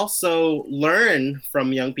can also learn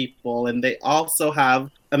from young people, and they also have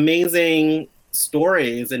amazing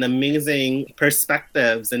stories and amazing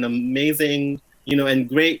perspectives and amazing, and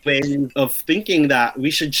great ways of thinking that we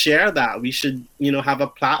should share that. We should, have a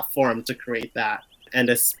platform to create that and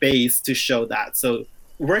a space to show that. So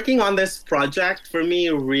working on this project for me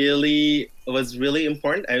was really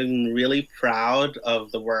important. I'm really proud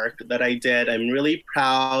of the work that I did. I'm really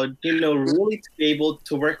proud, really to be able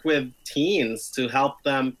to work with teens to help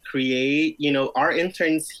them create, our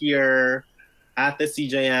interns here at the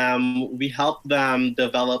CJM, we help them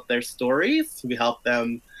develop their stories. We help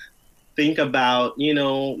them think about,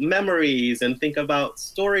 memories and think about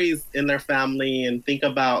stories in their family and think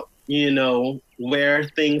about, where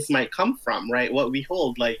things might come from, right? What we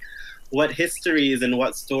hold, like what histories and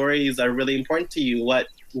what stories are really important to you?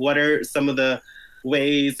 What are some of the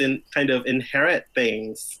ways and kind of inherit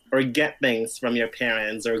things or get things from your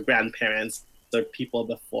parents or grandparents or people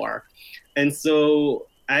before. And so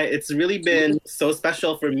it's really been so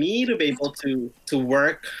special for me to be able to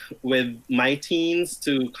work with my teens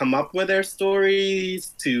to come up with their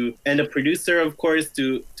stories, and a producer, of course,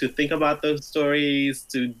 to think about those stories,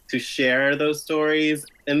 to share those stories,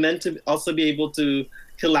 and then to also be able to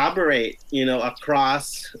collaborate,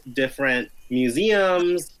 across different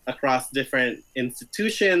museums, across different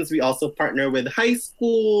institutions. We also partner with high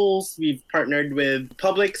schools. We've partnered with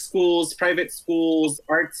public schools, private schools,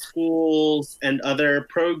 art schools, and other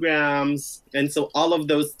programs. And so all of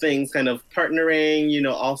those things kind of partnering,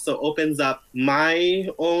 also opens up my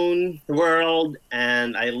own world.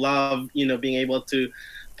 And I love, being able to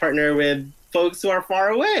partner with folks who are far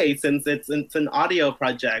away, since it's an audio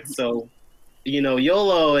project. So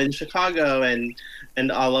YOLO in Chicago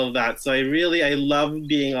and all of that. So I love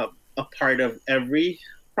being a part of every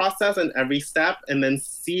process and every step, and then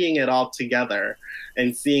seeing it all together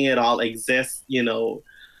and seeing it all exist,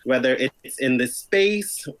 whether it's in this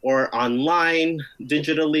space or online,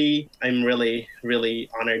 digitally. I'm really, really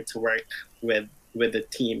honored to work with the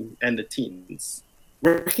team and the teens.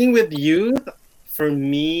 Working with youth, for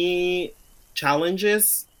me,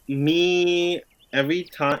 challenges me every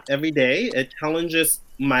day. It challenges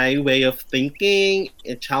my way of thinking.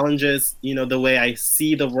 It challenges, the way I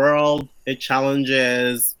see the world. It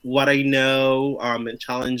challenges what I know. It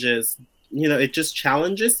challenges, it just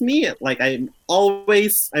challenges me. Like I'm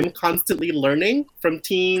constantly learning from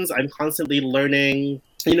teens. I'm constantly learning,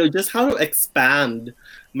 just how to expand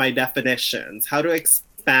my definitions, how to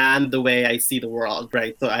expand the way I see the world,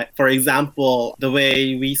 right? So for example, the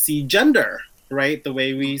way we see gender, right? The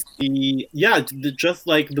way we see, just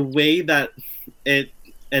like the way that it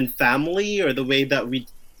and family, or the way that we,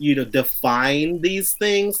 define these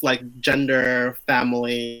things like gender,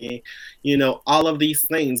 family, all of these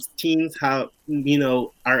things. Teens have,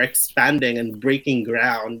 are expanding and breaking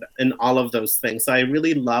ground in all of those things. So I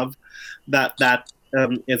really love that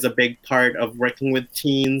is a big part of working with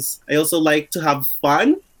teens. I also like to have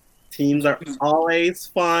fun. Teens are always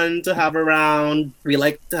fun to have around. We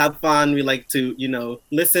like to have fun. We like to,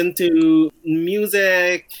 listen to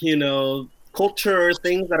music, culture,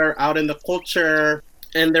 things that are out in the culture.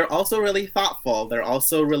 And they're also really thoughtful. They're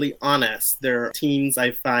also really honest. They're teens,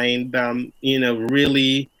 I find them,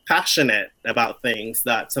 really passionate about things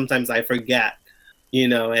that sometimes I forget,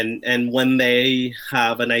 and when they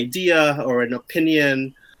have an idea or an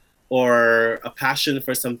opinion or a passion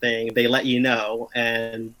for something, they let you know.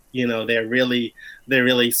 And they're really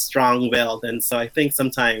strong-willed. And so I think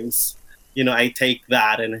sometimes, I take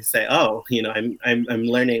that and I say, oh, I'm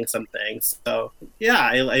learning something. So yeah,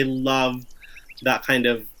 I love that kind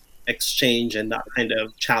of exchange and that kind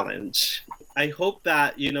of challenge. I hope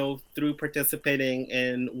that, through participating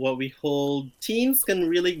in what we hold, teens can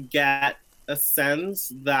really get a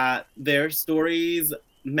sense that their stories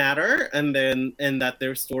matter, and that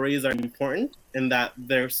their stories are important, and that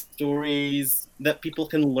their stories, that people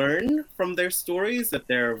can learn from their stories, that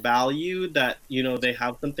they're valued, that they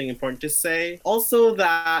have something important to say. Also,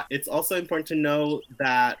 that it's also important to know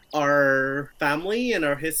that our family and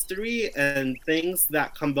our history and things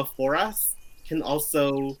that come before us can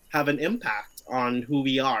also have an impact on who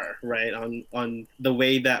we are, right? On the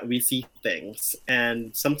way that we see things.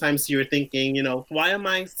 And sometimes you're thinking, why am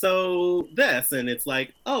I so this? And it's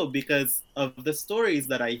like, oh, because of the stories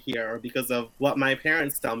that I hear, or because of what my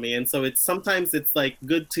parents tell me. And so sometimes it's like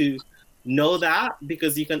good to know that,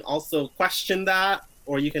 because you can also question that,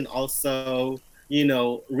 or you can also,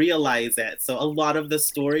 realize it. So a lot of the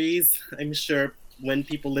stories, I'm sure when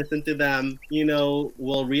people listen to them,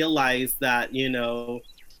 will realize that,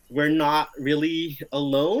 we're not really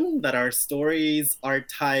alone, that our stories are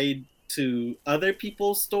tied to other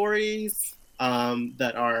people's stories,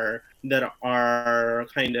 that our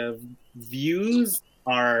kind of views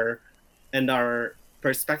and our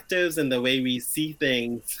perspectives and the way we see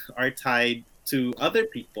things are tied to other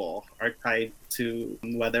people, are tied to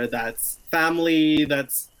whether that's family,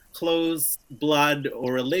 that's close blood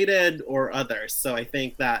or related, or others. So I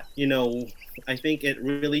think that, I think it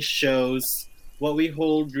really shows, what we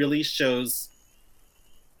hold really shows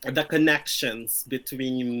the connections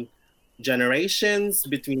between generations,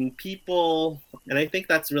 between people. And I think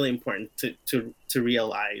that's really important to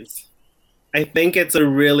realize. I think it's a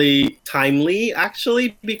really timely,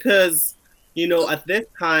 actually, because, at this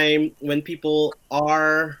time when people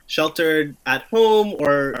are sheltered at home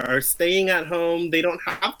or are staying at home, they don't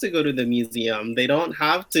have to go to the museum. They don't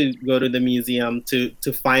have to go to the museum to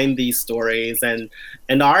find these stories.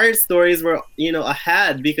 And our stories were,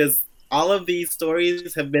 ahead, because all of these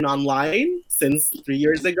stories have been online since 3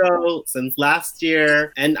 years ago, since last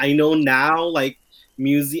year. And I know now, like,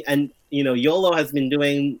 music and, you know, YOLO has been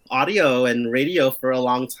doing audio and radio for a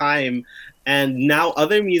long time. And now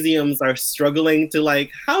other museums are struggling to,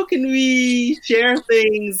 like, how can we share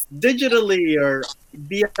things digitally or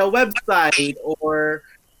via a website or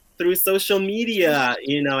through social media,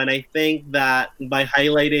 you know, and I think that by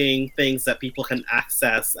highlighting things that people can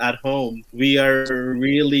access at home, we are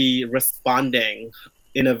really responding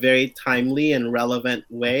in a very timely and relevant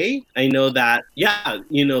way. I know that, yeah,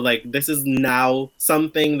 you know, like, this is now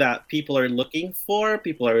something that people are looking for.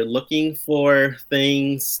 People are looking for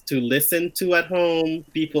things to listen to at home.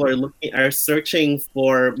 People are searching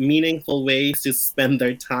for meaningful ways to spend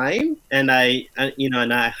their time. And I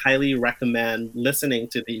highly recommend listening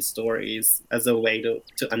to these stories as a way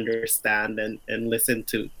to understand and listen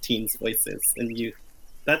to teens' voices and youth.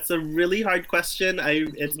 That's a really hard question.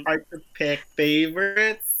 It's hard to pick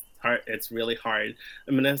favorites. It's really hard.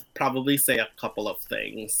 I'm gonna probably say a couple of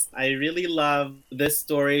things. I really love this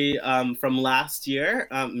story from last year.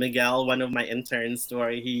 Miguel, one of my interns'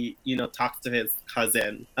 story, he, you know, talks to his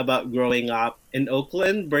cousin about growing up in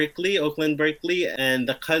Oakland, Berkeley, and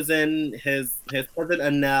the cousin, his cousin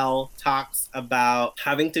Anel, talks about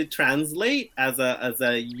having to translate as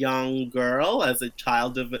a young girl, as a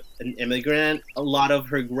child of an immigrant. A lot of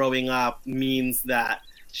her growing up means that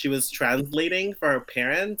she was translating for her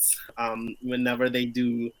parents whenever they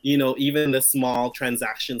do, you know, even the small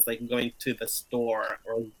transactions like going to the store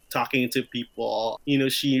or talking to people. You know,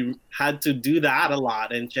 she had to do that a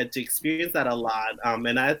lot and she had to experience that a lot.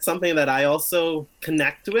 And that's something that I also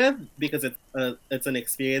connect with because it's an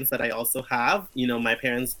experience that I also have. You know, my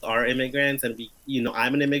parents are immigrants and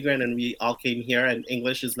I'm an immigrant and we all came here and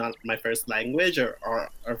English is not my first language or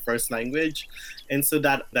our first language. And so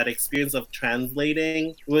that experience of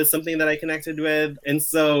translating was something that I connected with. And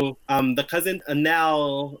so the cousin,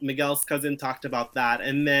 Anel, Miguel's cousin, talked about that.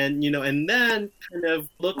 And then, kind of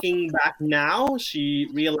looking back now, she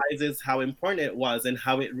realizes how important it was and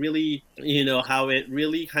how it really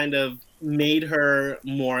kind of made her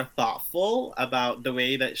more thoughtful about the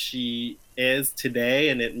way that she is today,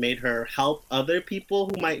 and it made her help other people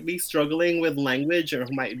who might be struggling with language or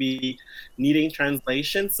who might be needing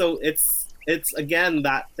translation. So it's again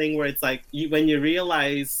that thing where it's like when you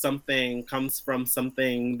realize something comes from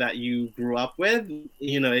something that you grew up with,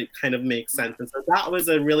 it kind of makes sense. And so that was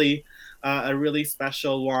a really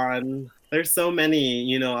special one. There's so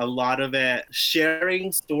many, a lot of it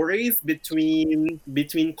sharing stories between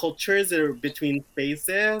cultures or between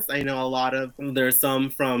spaces. I know there's some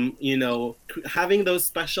from, having those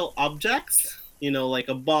special objects, like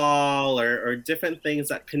a ball or different things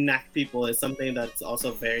that connect people is something that's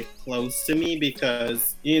also very close to me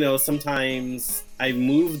because, sometimes I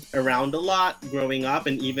moved around a lot growing up.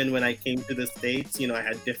 And even when I came to the States, I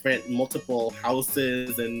had multiple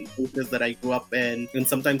houses and places that I grew up in. And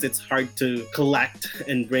sometimes it's hard to collect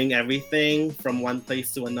and bring everything from one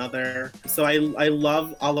place to another. So I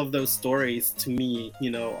love all of those stories to me,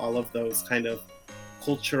 all of those kind of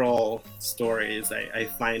cultural stories I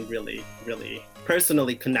find really, really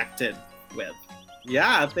personally connected with.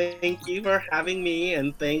 Yeah, thank you for having me,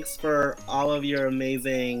 and thanks for all of your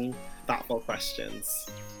amazing, thoughtful questions.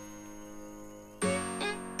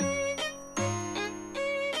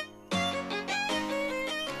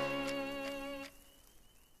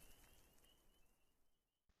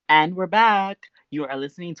 And we're back. You are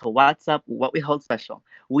listening to What's Up, What We Hold Special.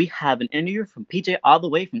 We have an interview from PJ all the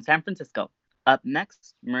way from San Francisco. Up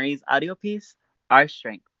next, Marie's audio piece, Our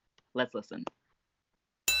Strength. Let's listen.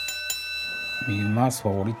 Mi más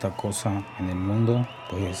favorita cosa en el mundo,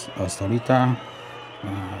 pues hasta ahorita,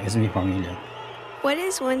 es mi familia. What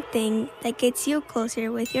is one thing that gets you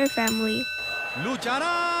closer with your family?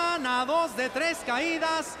 Lucharán a 2 de 3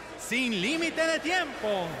 caídas sin límite de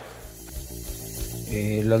tiempo.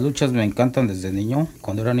 Las luchas me encantan desde niño.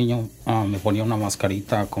 Cuando era niño me ponía una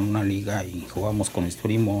mascarita con una liga y jugábamos con mis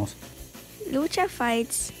primos. Lucha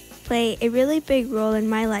fights play a really big role in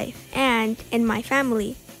my life and in my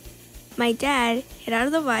family. My dad,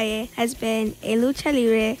 Gerardo Valle, has been a lucha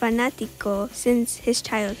libre fanático since his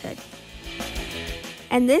childhood.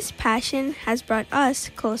 And this passion has brought us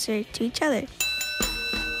closer to each other.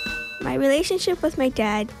 My relationship with my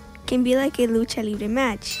dad can be like a lucha libre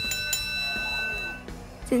match.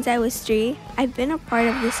 Since I was 3, I've been a part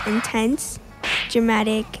of this intense,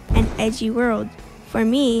 dramatic, and edgy world. For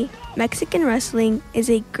me, Mexican wrestling is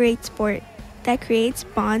a great sport that creates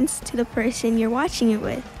bonds to the person you're watching it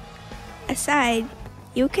with. Aside,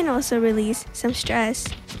 you can also release some stress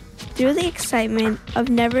through the excitement of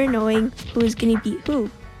never knowing who's gonna beat who.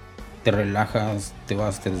 te relajas, te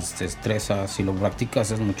estresas. Si lo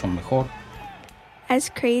practicas es mucho mejor. As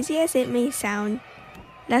crazy as it may sound,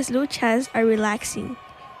 las luchas are relaxing,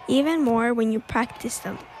 even more when you practice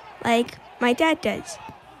them, like my dad does.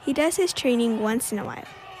 He does his training once in a while.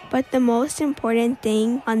 But the most important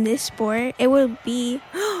thing on this sport, it will be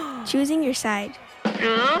choosing your side.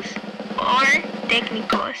 Rudos or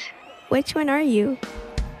técnicos? Which one are you?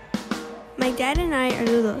 My dad and I are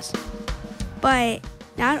rudos, but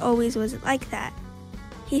not always was it like that.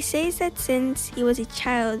 He says that since he was a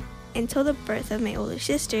child until the birth of my older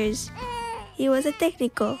sisters, he was a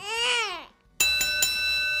técnico.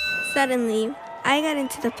 Suddenly, I got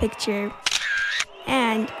into the picture,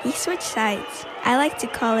 and he switched sides. I like to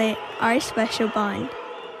call it our special bond.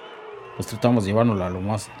 Pues tratamos de llevárnosla lo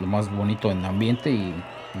más bonito en el ambiente y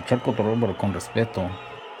echar cotorreo, pero con respeto.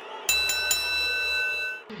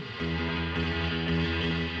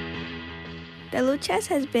 The luchas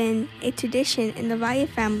has been a tradition in the Valle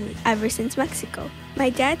family ever since Mexico. My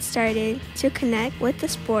dad started to connect with the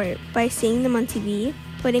sport by seeing them on TV,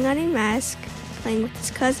 putting on a mask, playing with his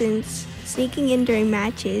cousins, sneaking in during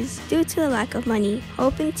matches due to the lack of money,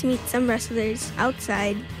 hoping to meet some wrestlers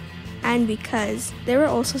outside, and because there were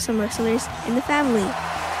also some wrestlers in the family.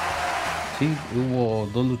 Sí, hubo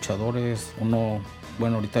dos luchadores, uno,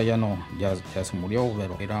 bueno, ahorita ya se murió,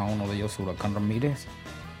 pero era uno de ellos Huracán Ramírez.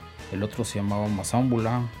 El otro se llamaba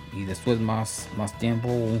Mazámbula, y después más tiempo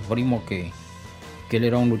un primo que él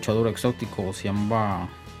era un luchador exótico, se llamaba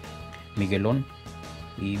Miguelón.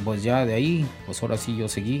 Y pues ya de ahí, pues ahora sí yo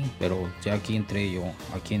seguí, pero ya aquí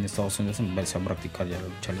aquí en Estados Unidos empecé a practicar ya la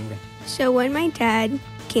lucha libre. So when my dad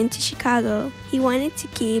came to Chicago, he wanted to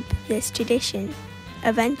keep this tradition.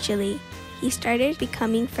 Eventually, he started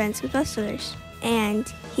becoming friends with wrestlers, and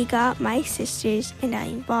he got my sisters and I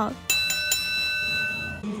involved.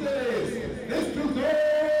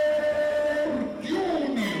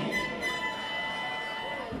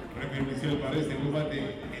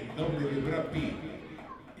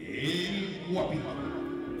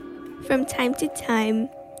 From time to time,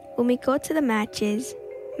 when we go to the matches,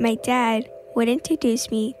 my dad would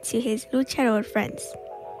introduce me to his luchador friends.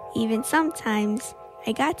 Even sometimes,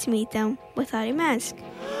 I got to meet them without a mask.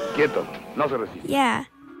 Quieto, no se recibe. Yeah.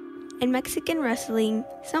 In Mexican wrestling,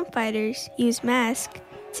 some fighters use masks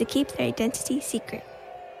to keep their identity secret.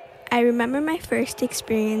 I remember my first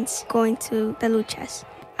experience going to the luchas.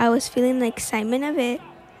 I was feeling the excitement of it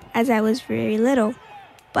as I was very little,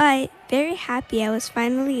 but very happy I was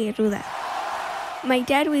finally a ruda. My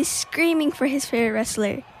dad was screaming for his favorite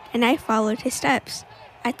wrestler, and I followed his steps.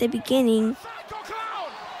 At the beginning,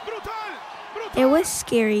 it was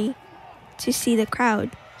scary to see the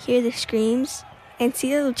crowd, hear the screams, and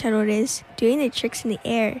see the luchadores doing the tricks in the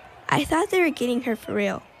air. I thought they were getting hurt for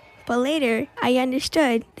real, but later I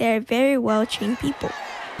understood they are very well-trained people.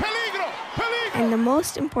 And the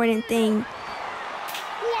most important thing,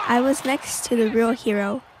 I was next to the real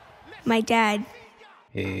hero, my dad.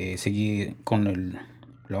 Seguí con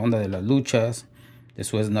la onda de las luchas.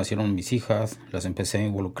 Después nacieron mis hijas. Las empecé a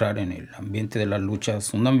involucrar en el ambiente de las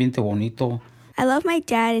luchas. Un ambiente bonito. I love my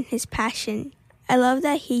dad and his passion. I love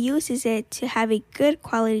that he uses it to have a good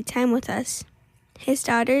quality time with us. His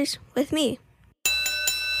daughters with me.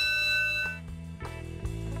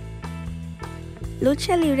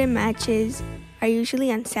 Lucha Libre matches are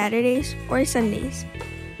usually on Saturdays or Sundays.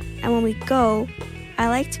 And when we go, I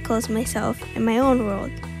like to close myself in my own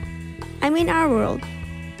world. I mean our world.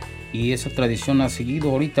 Y esa tradición ha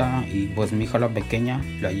seguido ahorita, y pues mi hija la pequeña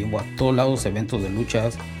la llevo a todos lados, eventos de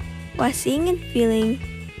luchas. While seeing and feeling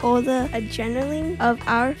all the adrenaline of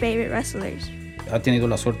our favorite wrestlers. Ha tenido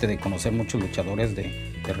la suerte de conocer muchos luchadores de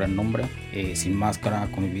renombre, sin máscara,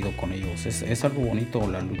 ha convivido con ellos. Es algo bonito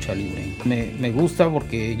la lucha libre. Me gusta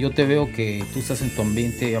porque yo te veo que tú estás en tu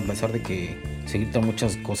ambiente, a pesar de que se gritan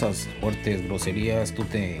muchas cosas fuertes, groserías, tú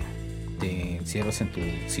te encierras en tu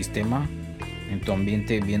sistema, en tu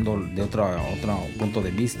ambiente, viendo de otro punto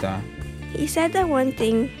de vista. He said that one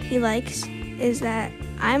thing he likes is that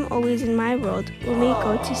I'm always in my world when we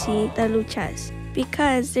go to see the luchas,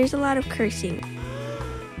 because there's a lot of cursing.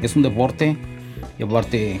 Es un deporte, y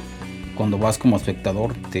aparte cuando vas como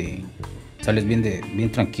espectador te sales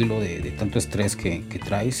bien tranquilo de tanto estrés que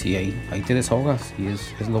traes, y ahí te desahogas, y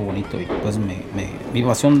es lo bonito. Y pues mi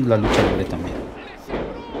pasión la lucha libre también.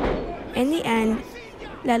 In the end,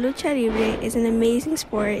 La Lucha Libre is an amazing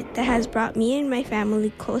sport that has brought me and my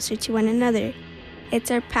family closer to one another.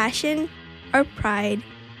 It's our passion, our pride,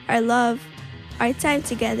 our love, our time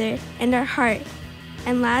together, and our heart.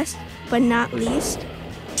 And last but not least,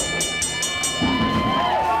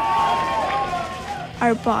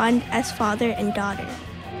 our bond as father and daughter.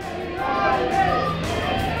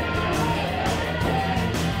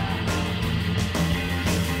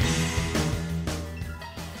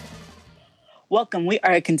 Welcome. We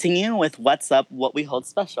are continuing with What's Up, What We Hold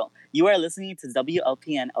Special. You are listening to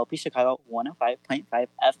WLPN LP Chicago 105.5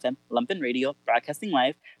 FM Lumpen Radio, broadcasting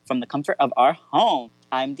live from the comfort of our home.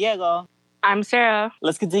 I'm Diego. I'm Sarah.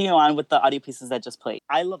 Let's continue on with the audio pieces that just played.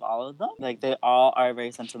 I love all of them. Like, they all are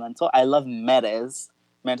very sentimental. I love Medes.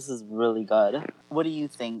 Medes is really good. What do you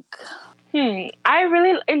think? I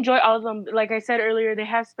really enjoy all of them. Like I said earlier, they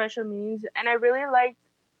have special meanings. And I really liked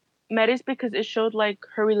Medes because it showed, like,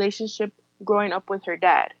 her relationship growing up with her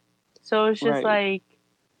dad. So it's just like,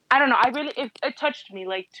 I don't know. It touched me,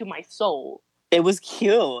 like, to my soul. It was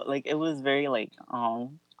cute. Like, it was very, like,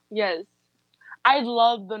 Yes. I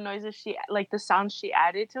love the noises the sounds she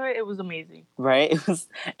added to it. It was amazing. Right?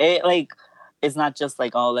 It's not just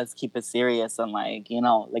like, oh, let's keep it serious and like, you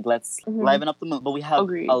know, like let's liven up the mood. But we have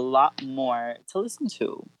a lot more to listen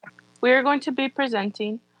to. We are going to be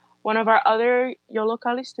presenting one of our other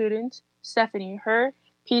Yollocalli students, Stephanie. Her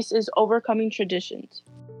piece is Overcoming Traditions.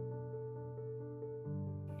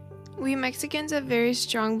 We Mexicans have very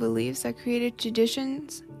strong beliefs that created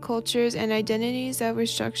traditions, cultures, and identities that were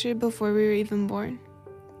structured before we were even born.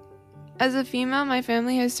 As a female, my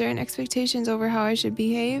family has certain expectations over how I should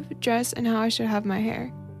behave, dress, and how I should have my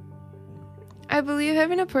hair. I believe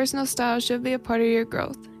having a personal style should be a part of your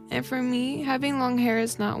growth, and for me, having long hair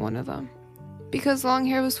is not one of them. Because long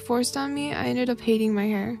hair was forced on me, I ended up hating my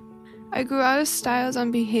hair. I grew out of styles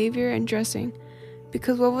on behavior and dressing,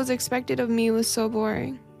 because what was expected of me was so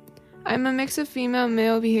boring. I'm a mix of female and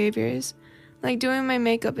male behaviors, like doing my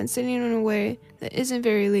makeup and sitting in a way that isn't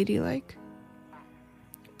very ladylike.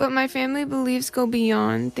 But my family beliefs go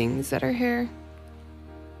beyond things that are hair.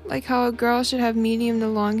 Like how a girl should have medium to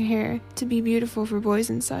long hair to be beautiful for boys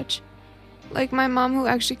and such. Like my mom who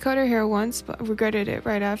actually cut her hair once but regretted it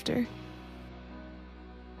right after.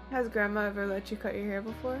 Has grandma ever let you cut your hair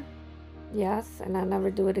before? Yes, and I'll never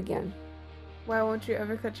do it again. Why won't you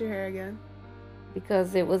ever cut your hair again?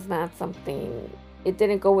 Because it was not something, it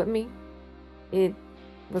didn't go with me. It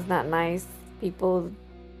was not nice.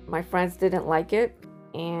 My friends didn't like it.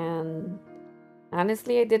 And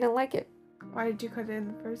honestly, I didn't like it. Why did you cut it in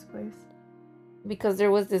the first place? Because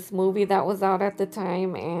there was this movie that was out at the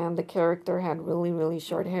time and the character had really, really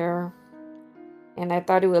short hair. And I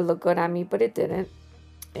thought it would look good on me, but it didn't.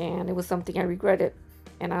 And it was something I regretted.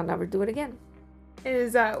 And I'll never do it again.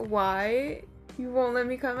 Is that why you won't let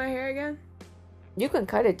me cut my hair again? You can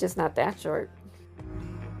cut it, just not that short.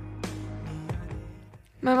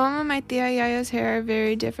 My mom and my tia Yaya's hair are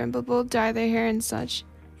very different, but both dye their hair and such.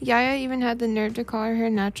 Yaya even had the nerve to call her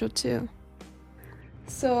hair natural too.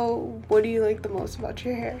 So, what do you like the most about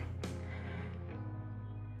your hair?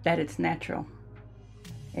 That it's natural.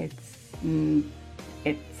 It's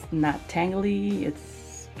not tangly,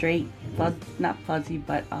 it's straight, not fuzzy,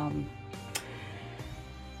 but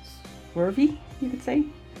swervy, you could say.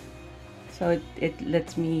 So it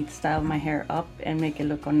lets me style my hair up and make it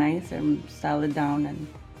look all nice and style it down and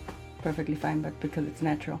perfectly fine, but because it's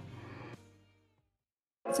natural.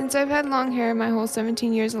 Since I've had long hair my whole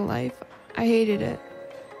 17 years of life, I hated it.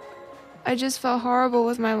 I just felt horrible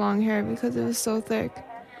with my long hair because it was so thick.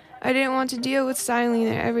 I didn't want to deal with styling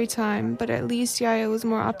it every time, but at least Yaya was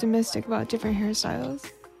more optimistic about different hairstyles.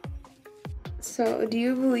 So, do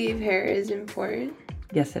you believe hair is important?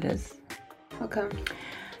 Yes, it is. How come?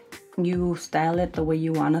 You style it the way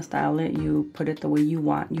you want to style it. You put it the way you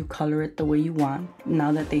want. You color it the way you want.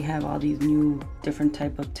 Now that they have all these new different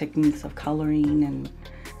type of techniques of coloring, and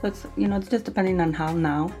so it's, you know, it's just depending on how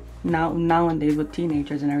nowadays with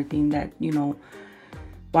teenagers and everything that, you know,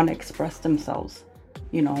 want to express themselves.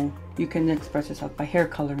 You know, you can express yourself by hair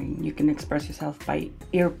coloring. You can express yourself by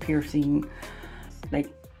ear piercing. Like,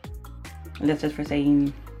 let's just for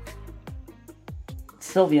saying,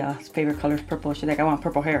 Sylvia's favorite color is purple. She's like, I want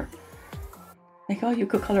purple hair. Like, oh, you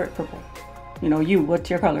could color it purple. You know, what's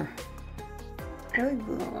your color? I like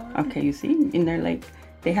blue. Okay, you see? And they're like,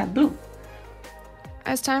 they have blue.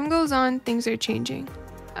 As time goes on, things are changing.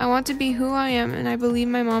 I want to be who I am, and I believe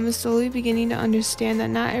my mom is slowly beginning to understand that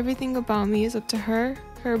not everything about me is up to her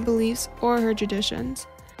beliefs, or her traditions.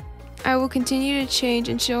 I will continue to change,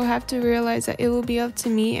 and she'll have to realize that it will be up to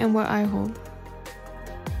me and what I hold.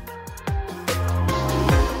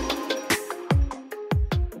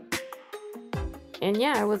 And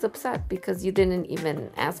yeah, I was upset because you didn't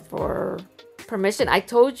even ask for permission. I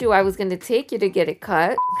told you I was going to take you to get it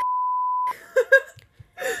cut.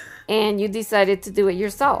 And you decided to do it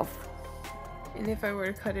yourself. And if I were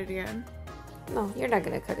to cut it again? No, you're not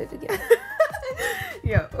going to cut it again.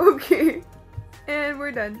 Yeah, okay. And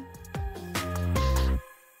we're done.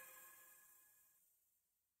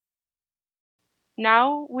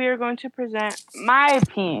 Now we are going to present my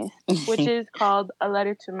piece, which is called A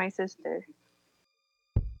Letter to My Sister.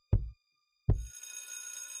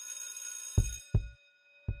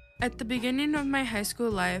 At the beginning of my high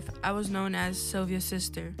school life, I was known as Sylvia's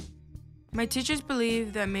sister. My teachers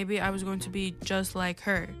believed that maybe I was going to be just like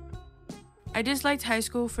her. I disliked high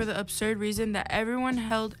school for the absurd reason that everyone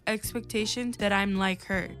held expectations that I'm like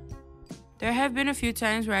her. There have been a few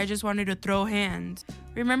times where I just wanted to throw hands.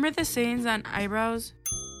 Remember the sayings on eyebrows?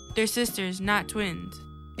 They're sisters, not twins.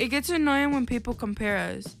 It gets annoying when people compare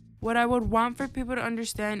us. What I would want for people to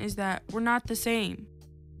understand is that we're not the same.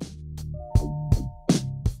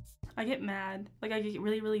 I get mad. Like, I get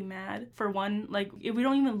really, really mad. For one, like, if we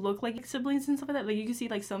don't even look like siblings and stuff like that, like, you can see,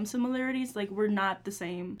 like, some similarities. Like, we're not the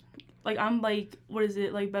same. Like, I'm, like,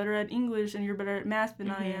 better at English and you're better at math than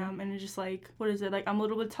I am. And it's just, like, like, I'm a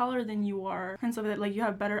little bit taller than you are. And stuff like that. Like, you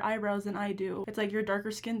have better eyebrows than I do. It's, like, you're darker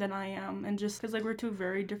skinned than I am. And just because, like, we're two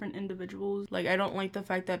very different individuals. Like, I don't like the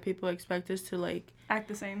fact that people expect us to, like, act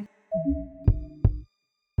the same.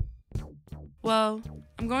 Well,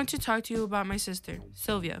 I'm going to talk to you about my sister,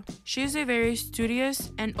 Sylvia. She is a very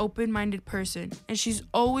studious and open-minded person, and she's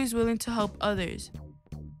always willing to help others.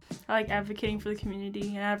 I like advocating for the community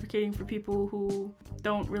and advocating for people who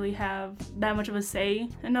don't really have that much of a say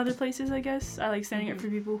in other places, I guess. I like standing up for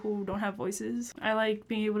people who don't have voices. I like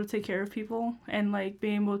being able to take care of people and like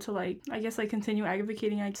being able to continue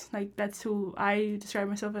advocating. Like that's who I describe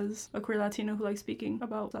myself as, a queer Latino who likes speaking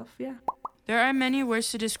about stuff, yeah. There are many words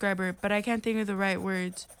to describe her, but I can't think of the right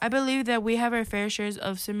words. I believe that we have our fair shares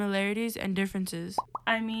of similarities and differences.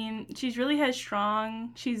 I mean, she's really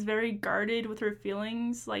headstrong. She's very guarded with her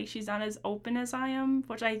feelings. Like, she's not as open as I am,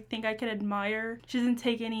 which I think I could admire. She doesn't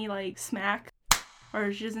take any, like, smack.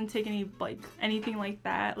 Or she doesn't take any, like, anything like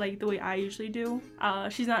that, like, the way I usually do.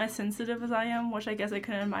 She's not as sensitive as I am, which I guess I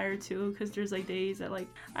can admire, too, because there's, like, days that, like,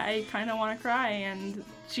 I kind of want to cry, and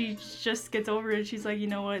she just gets over it. She's like, you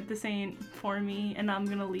know what, this ain't for me, and I'm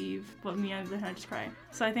gonna leave, but me, I just cry.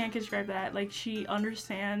 So I think I can describe that. Like, she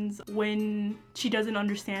understands when she doesn't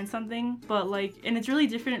understand something, but, like, and it's really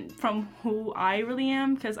different from who I really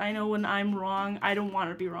am, because I know when I'm wrong, I don't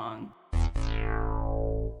want to be wrong.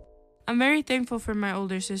 I'm very thankful for my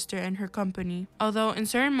older sister and her company, although in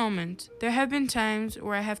certain moments, there have been times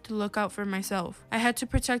where I have to look out for myself. I had to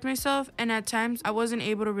protect myself, and at times, I wasn't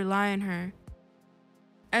able to rely on her.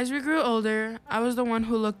 As we grew older, I was the one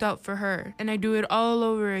who looked out for her, and I do it all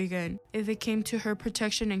over again if it came to her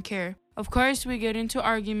protection and care. Of course, we get into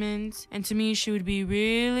arguments, and to me, she would be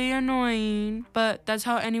really annoying, but that's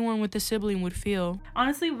how anyone with a sibling would feel.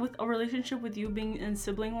 Honestly, with a relationship with you being in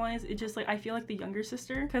sibling-wise, it just, like, I feel like the younger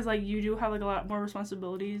sister, because, like, you do have, like, a lot more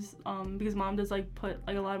responsibilities, because mom does, like, put,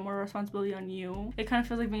 like, a lot more responsibility on you. It kind of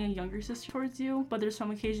feels like being a younger sister towards you, but there's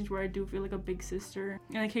some occasions where I do feel like a big sister,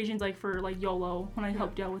 and occasions, like, for, like, YOLO, when I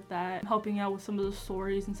helped you out with that, helping out with some of the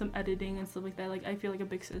stories and some editing and stuff like that, like, I feel like a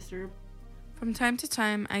big sister. From time to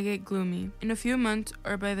time, I get gloomy. In a few months,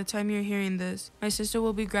 or by the time you're hearing this, my sister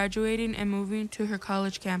will be graduating and moving to her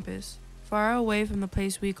college campus, far away from the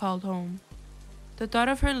place we called home. The thought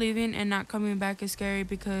of her leaving and not coming back is scary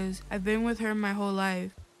because I've been with her my whole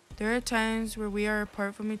life. There are times where we are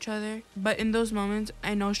apart from each other, but in those moments,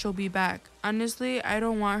 I know she'll be back. Honestly, I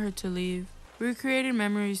don't want her to leave. We created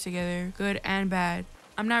memories together, good and bad.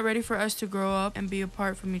 I'm not ready for us to grow up and be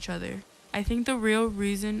apart from each other. I think the real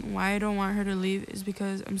reason why I don't want her to leave is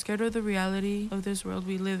because I'm scared of the reality of this world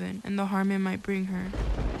we live in and the harm it might bring her.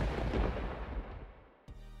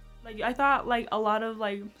 Like, I thought, like, a lot of,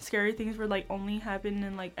 like, scary things would, like, only happen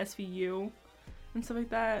in, like, SVU and stuff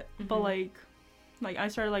like that. But, like, I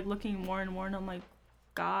started, like, looking more and more, and I'm like,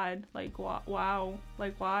 God, like, wow,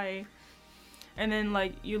 like, why? And then,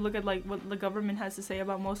 like, you look at, like, what the government has to say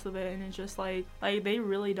about most of it, and it's just, like, they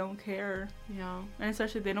really don't care, you know? And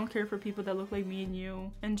especially, they don't care for people that look like me and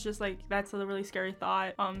you. And it's just, like, that's a really scary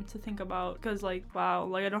thought, to think about. Because, like, wow,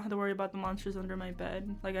 like, I don't have to worry about the monsters under my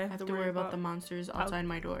bed. Like, I have to worry about the monsters outside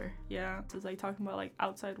my door. Yeah, so it's, like, talking about, like,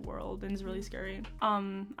 outside world, and it's really scary.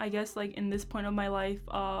 I guess, like, in this point of my life,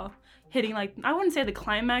 hitting, like, I wouldn't say the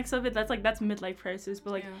climax of it, that's midlife crisis,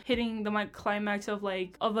 but, like, hitting the climax of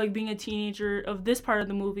being a teenager of this part of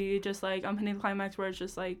the movie, just, like, I'm hitting the climax where it's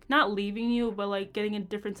just, like, not leaving you, but, like, getting a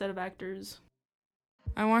different set of actors.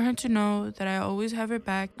 I want her to know that I always have her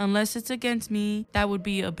back. Unless it's against me, that would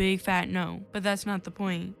be a big fat no. But that's not the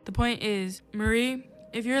point. The point is, Marie,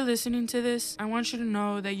 if you're listening to this, I want you to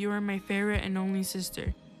know that you are my favorite and only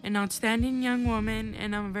sister. An outstanding young woman,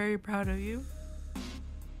 and I'm very proud of you.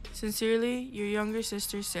 Sincerely, your younger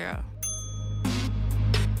sister, Sarah.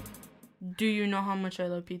 Do you know how much I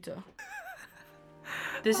love pizza?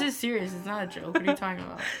 This is serious. It's not a joke. What are you talking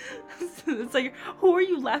about? It's like, who are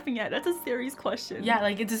you laughing at? That's a serious question. Yeah,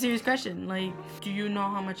 like, it's a serious question. Like, do you know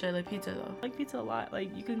how much I like pizza, though? I like pizza a lot.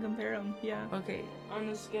 Like, you can compare them. Yeah. Okay, on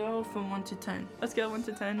a scale from 1 to 10. A scale of 1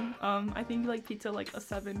 to 10. I think you like pizza like a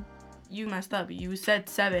 7. You messed up. You said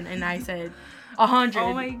 7, and I said 100.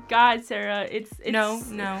 Oh my God, Sarah. It's No.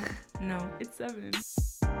 It's 7.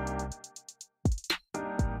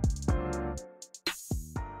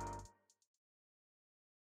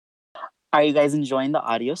 Are you guys enjoying the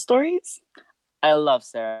audio stories? I love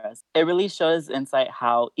Sarah's. It really shows insight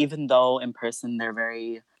how even though in person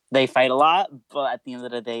they fight a lot, but at the end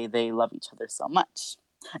of the day, they love each other so much.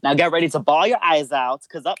 Now get ready to bawl your eyes out,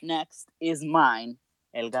 because up next is mine,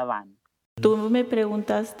 El Gabán. Tú me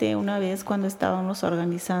preguntaste una vez cuando estábamos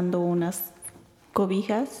organizando unas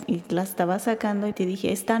cobijas y las estaba sacando y te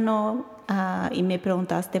dije, esta no, y me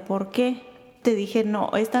preguntaste por qué. Te dije,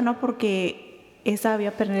 no, esta no, porque esa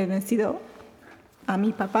había pertenecido a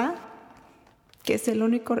mi papá, que es el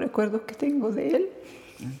único recuerdo que tengo de él,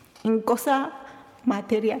 en cosa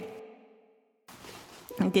material.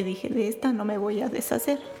 Y te dije, de esta no me voy a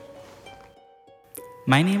deshacer.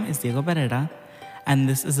 My name is Diego Barrera, and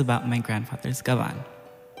this is about my grandfather's gabán.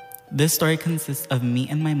 This story consists of me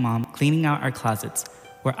and my mom cleaning out our closets,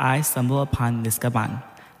 where I stumble upon this gabán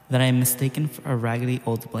that I am mistaken for a raggedy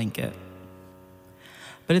old blanket.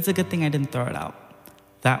 But it's a good thing I didn't throw it out.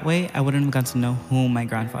 That way, I wouldn't have gotten to know who my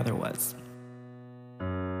grandfather was.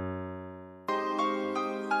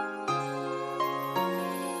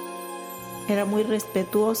 Era muy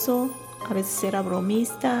respetuoso, a veces era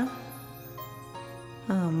bromista.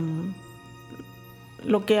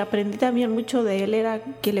 Lo que aprendí también mucho de él era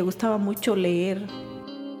que le gustaba mucho leer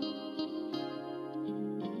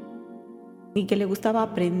y que le gustaba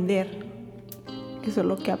aprender. Eso es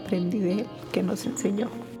lo que aprendí de él, que nos enseñó.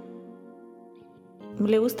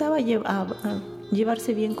 Le gustaba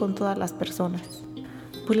llevarse bien con todas las personas.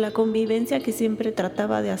 Pues la convivencia que siempre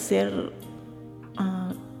trataba de hacer,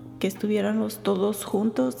 que estuviéramos todos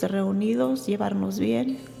juntos, reunidos, llevarnos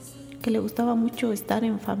bien, que le gustaba mucho estar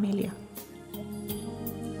en familia.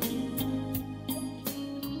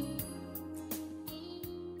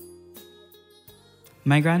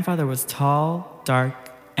 My grandfather was tall, dark,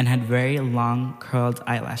 and had very long curled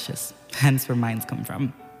eyelashes, hence where mine come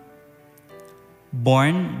from.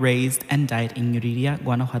 Born, raised, and died in Yuriria,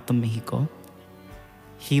 Guanajuato, Mexico,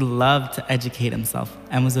 he loved to educate himself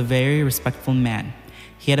and was a very respectful man.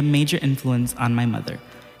 He had a major influence on my mother.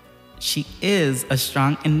 She is a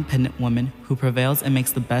strong, independent woman who prevails and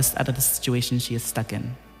makes the best out of the situation she is stuck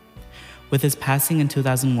in. With his passing in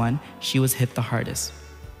 2001, she was hit the hardest.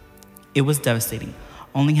 It was devastating,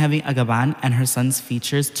 only having a gabán and her son's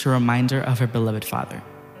features to remind her of her beloved father.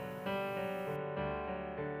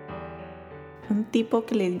 Un tipo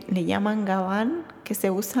que le llaman gabán, que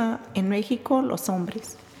se usa en México los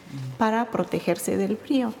hombres para protegerse del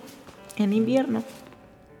frío en invierno.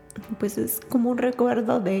 Pues es como un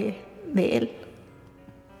recuerdo de él,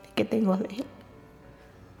 que tengo de él.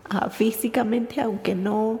 Físicamente, aunque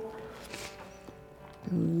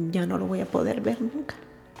ya no lo voy a poder ver nunca.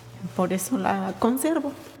 Por eso la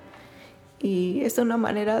conservo. Y es una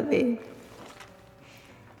manera de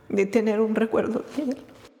tener un recuerdo de él.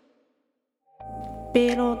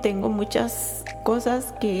 Pero tengo muchas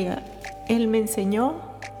cosas que él me enseñó,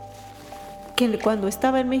 que cuando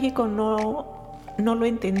estaba en México no lo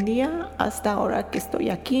entendía hasta ahora que estoy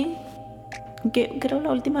aquí. Que creo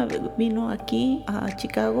la última vez vino aquí a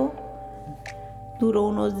Chicago, duró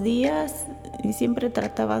unos días y siempre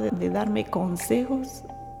trataba de darme consejos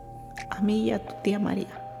a mí y a tu tía María.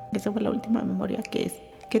 Esa fue la última memoria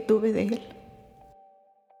que tuve de él.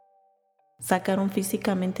 Sacaron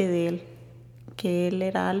físicamente de él que él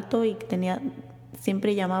era alto y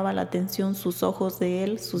siempre llamaba la atención sus ojos de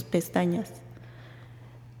él, sus pestañas.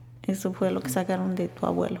 Eso fue lo que sacaron de tu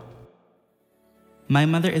abuelo. My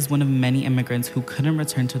mother is one of many immigrants who couldn't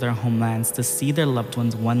return to their homelands to see their loved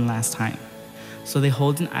ones one last time. So they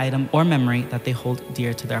hold an item or memory that they hold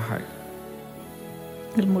dear to their heart.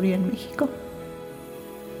 Él murió en México.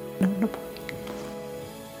 No.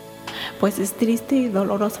 Pues es triste y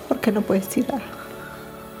doloroso porque no puedes ir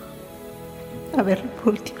a verlo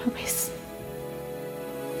por última vez.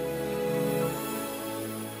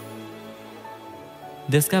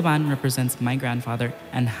 This gabán represents my grandfather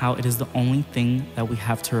and how it is the only thing that we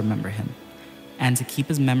have to remember him and to keep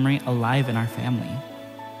his memory alive in our family.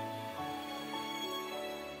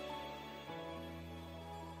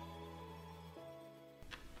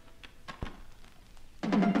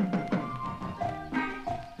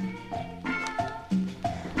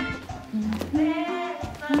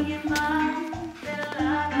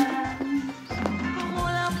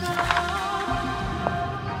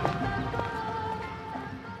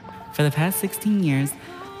 For the past 16 years,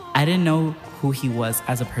 I didn't know who he was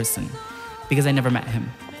as a person because I never met him.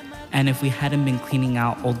 And if we hadn't been cleaning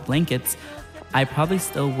out old blankets, I probably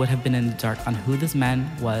still would have been in the dark on who this man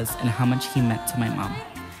was and how much he meant to my mom,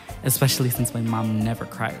 especially since my mom never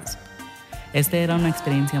cries. Esta era una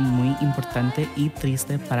experiencia muy importante y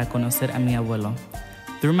triste para conocer a mi abuelo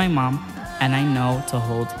through my mom, and I know to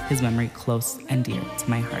hold his memory close and dear to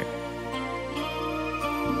my heart.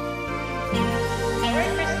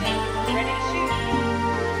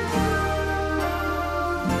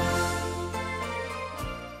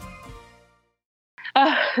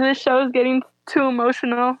 This show is getting too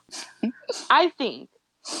emotional. I think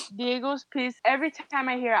Diego's piece, every time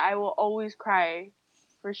I hear it, I will always cry,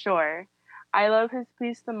 for sure. I love his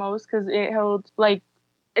piece the most because it holds,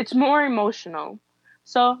 it's more emotional.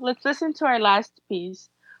 So let's listen to our last piece,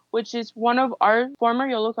 which is one of our former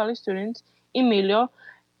Yolo College students, Emilio,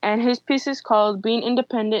 and his piece is called Being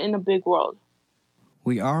Independent in a Big World.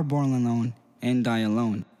 We are born alone and die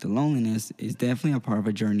alone. The loneliness is definitely a part of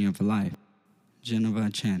a journey of life. Geneva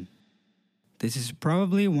Chen. This is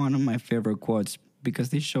probably one of my favorite quotes because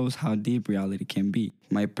this shows how deep reality can be.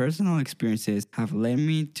 My personal experiences have led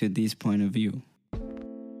me to this point of view.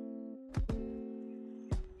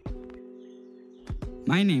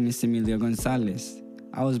 My name is Emilio Gonzalez.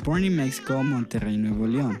 I was born in Mexico, Monterrey, Nuevo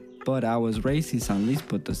León, but I was raised in San Luis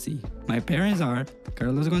Potosí. My parents are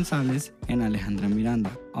Carlos Gonzalez and Alejandra Miranda,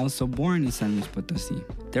 also born in San Luis Potosí.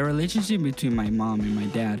 The relationship between my mom and my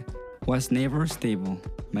dad was never stable.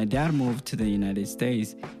 My dad moved to the United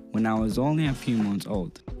States when I was only a few months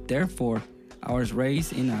old. Therefore, I was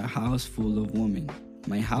raised in a house full of women.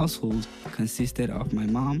 My household consisted of my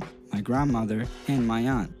mom, my grandmother, and my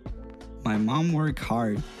aunt. My mom worked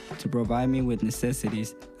hard to provide me with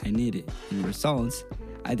necessities I needed. In results,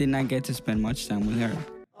 I did not get to spend much time with her.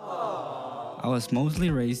 I was mostly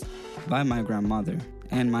raised by my grandmother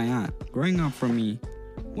and my aunt. Growing up for me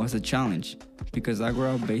was a challenge because I grew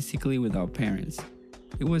up basically without parents.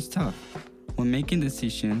 It was tough when making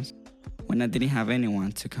decisions when I didn't have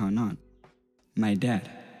anyone to count on. My dad.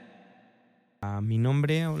 Mi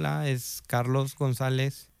nombre, hola, es Carlos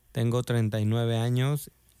González. Tengo 39 años.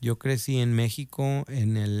 Yo crecí en México,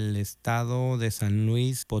 en el estado de San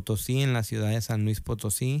Luis Potosí, en la ciudad de San Luis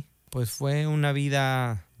Potosí. Pues fue una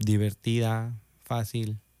vida divertida,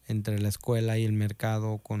 fácil, entre la escuela y el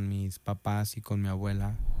mercado, con mis papás y con mi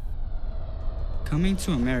abuela. Coming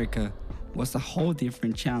to America was a whole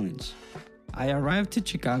different challenge. I arrived to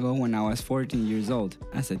Chicago when I was 14 years old,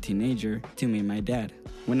 as a teenager, to meet my dad.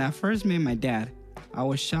 When I first met my dad, I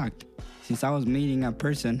was shocked, since I was meeting a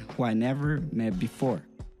person who I never met before.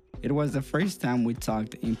 It was the first time we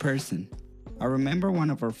talked in person. I remember one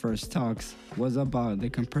of our first talks was about the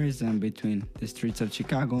comparison between the streets of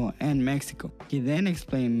Chicago and Mexico. He then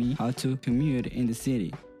explained me how to commute in the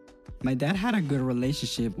city. My dad had a good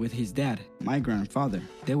relationship with his dad, my grandfather.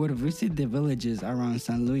 They would visit the villages around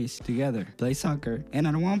San Luis together, play soccer, and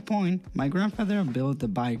at one point, my grandfather built a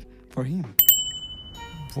bike for him.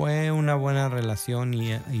 Fue una buena relación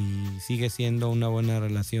y sigue siendo una buena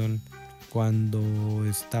relación. Cuando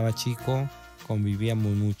estaba chico,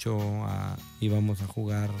 convivíamos mucho, íbamos a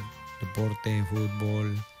jugar deporte,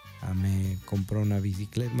 fútbol, me compró una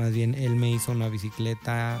bicicleta, más bien él me hizo una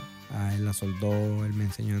bicicleta, él la soldó, él me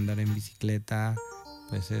enseñó a andar en bicicleta,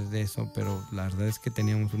 pues es de eso, pero la verdad es que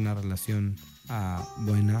teníamos una relación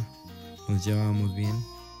buena, nos llevábamos bien.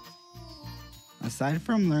 Aside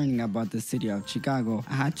from learning about the city of Chicago,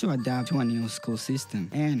 I had to adapt to a new school system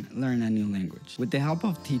and learn a new language. With the help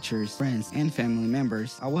of teachers, friends, and family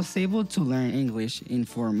members, I was able to learn English in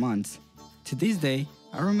 4 months. To this day,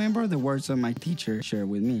 I remember the words of my teacher shared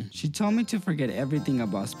with me. She told me to forget everything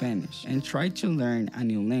about Spanish and try to learn a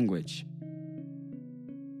new language.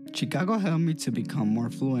 Chicago helped me to become more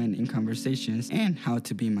fluent in conversations and how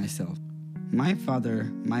to be myself. My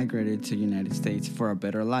father migrated to the United States for a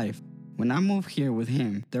better life. When I moved here with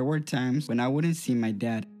him, there were times when I wouldn't see my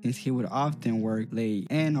dad since he would often work late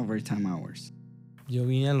and overtime hours. Yo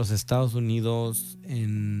vine a los Estados Unidos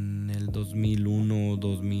en el 2001,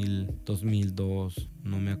 2002,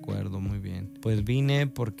 no me acuerdo muy bien. Pues vine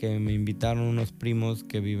porque me invitaron unos primos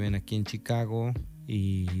que viven aquí en Chicago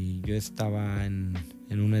y yo estaba en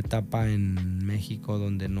una etapa en México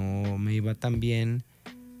donde no me iba tan bien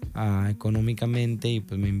económicamente y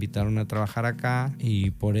pues me invitaron a trabajar acá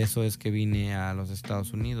y por eso es que vine a los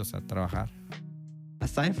Estados Unidos a trabajar.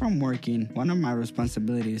 Aside from working, one of my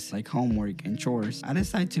responsibilities like homework and chores, I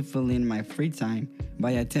decide to fill in my free time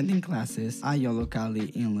by attending classes at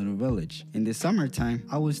Yollocalli in Little Village. In the summertime,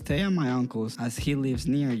 I would stay at my uncle's as he lives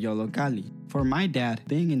near Yollocalli. For my dad,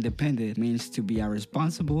 being independent means to be a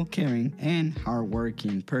responsible, caring, and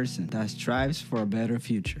hardworking person that strives for a better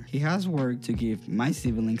future. He has worked to give my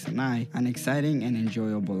siblings and I an exciting and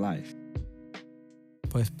enjoyable life.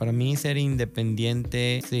 Pues para mí ser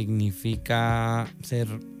independiente significa ser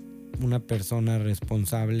una persona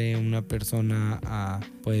responsable, una persona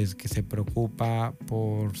pues que se preocupa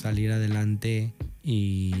por salir adelante,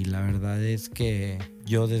 y la verdad es que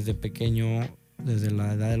yo desde pequeño, desde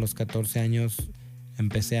la edad de los 14 años,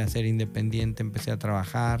 empecé a ser independiente, empecé a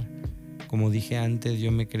trabajar. Como dije antes,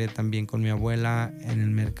 yo me crié también con mi abuela en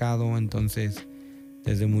el mercado, entonces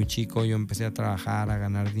desde muy chico yo empecé a trabajar, a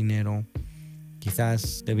ganar dinero.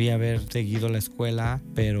 Quizás debía haber seguido la escuela,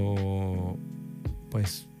 pero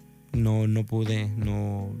pues no pude,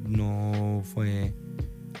 no fue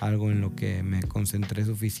algo en lo que me concentré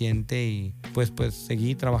suficiente, y pues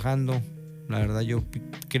seguí trabajando. La verdad yo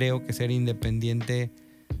creo que ser independiente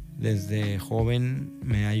desde joven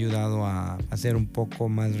me ha ayudado a ser un poco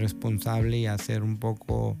más responsable y a ser un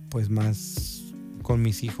poco pues más con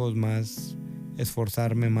mis hijos, más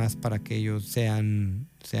esforzarme más para que ellos sean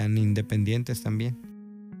independientes también.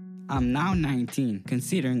 I'm now 19,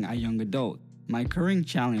 considering a young adult. My current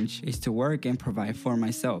challenge is to work and provide for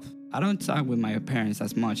myself. I don't talk with my parents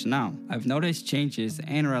as much now. I've noticed changes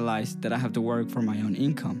and realized that I have to work for my own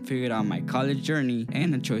income, figured out my college journey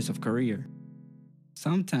and a choice of career.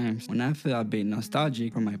 Sometimes, when I feel a bit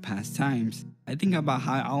nostalgic for my past times, I think about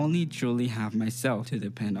how I only truly have myself to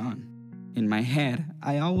depend on. In my head,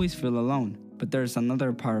 I always feel alone, but there's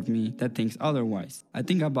another part of me that thinks otherwise. I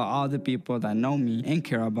think about all the people that know me and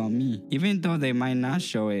care about me, even though they might not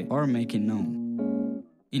show it or make it known.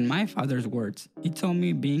 In my father's words, he told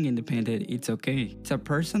me being independent, it's okay. It's a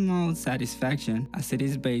personal satisfaction as it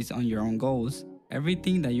is based on your own goals.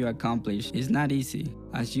 Everything that you accomplish is not easy,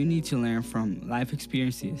 as you need to learn from life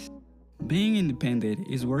experiences. Being independent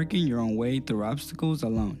is working your own way through obstacles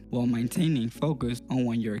alone, while maintaining focus on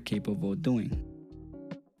what you're capable of doing.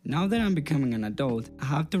 Now that I'm becoming an adult, I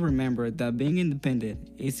have to remember that being independent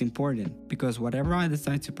is important, because whatever I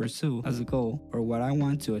decide to pursue as a goal or what I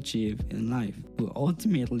want to achieve in life will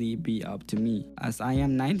ultimately be up to me. As I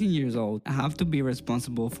am 19 years old, I have to be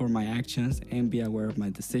responsible for my actions and be aware of my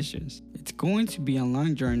decisions. It's going to be a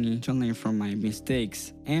long journey to learn from my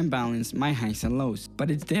mistakes and balance my highs and lows, but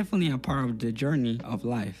it's definitely a part of the journey of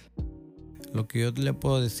life. Lo que yo le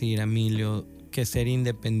puedo decir a Emilio, que ser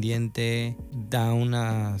independiente da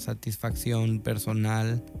una satisfacción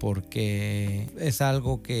personal, porque es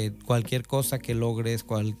algo que cualquier cosa que logres,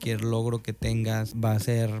 cualquier logro que tengas, va a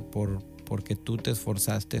ser porque tú te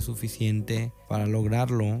esforzaste suficiente para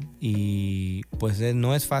lograrlo. Y pues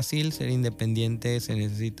no es fácil ser independiente, se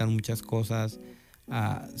necesitan muchas cosas,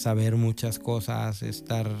 saber muchas cosas,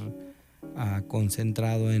 estar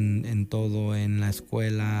concentrado en todo, en la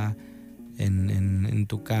escuela, en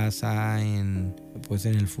tu casa, pues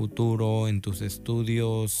en el futuro, en tus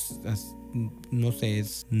estudios. No sé,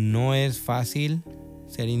 no es fácil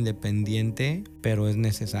ser independiente, pero es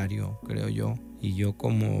necesario, creo yo. Y yo,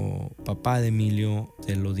 como papá de Emilio,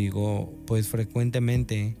 te lo digo pues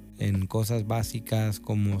frecuentemente, en cosas básicas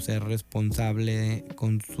como ser responsable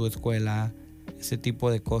con su escuela, ese tipo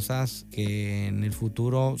de cosas, que en el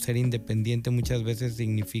futuro ser independiente muchas veces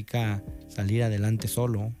significa salir adelante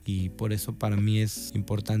solo, y por eso para mí es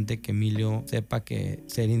importante que Emilio sepa que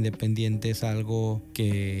ser independiente es algo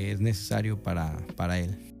que es necesario para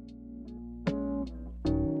él.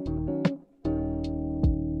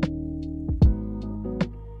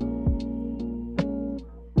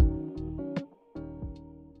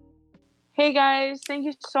 Hey guys, thank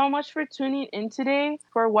you so much for tuning in today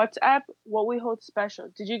for WhatsApp What We Hold Special.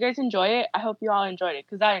 Did you guys enjoy it? I hope you all enjoyed it,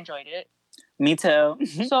 because I enjoyed it. Me too.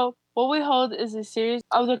 So, What We Hold is a series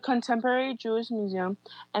of the Contemporary Jewish Museum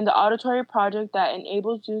and the auditory project that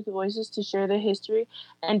enables youth voices to share their history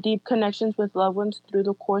and deep connections with loved ones through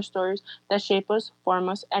the core stories that shape us, form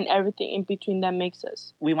us, and everything in between that makes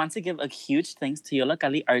us. We want to give a huge thanks to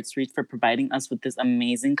Yollocalli Arts Reach for providing us with this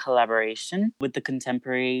amazing collaboration with the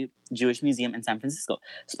Contemporary Jewish Museum in San Francisco.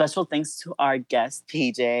 Special thanks to our guest,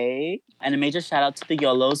 PJ, and a major shout out to the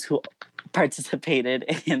YOLOs who participated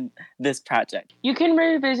in this project. You can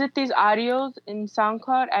revisit these audios in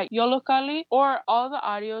SoundCloud at Yollocalli, or all the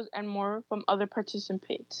audios and more from other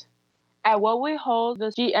participants. at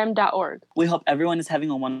whatweholdthegm.org. We hope everyone is having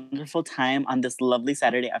a wonderful time on this lovely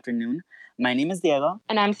Saturday afternoon. My name is Diego.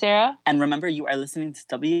 And I'm Sarah. And remember, you are listening to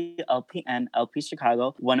WLPN LP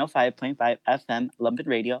Chicago 105.5 FM London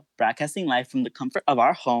Radio, broadcasting live from the comfort of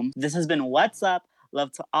our home. This has been What's Up?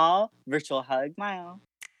 Love to all. Virtual hug, Mile.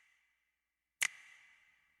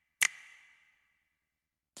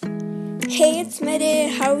 Hey, it's Mede.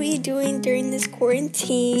 How are we doing during this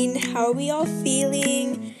quarantine? How are we all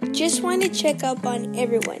feeling? Just want to check up on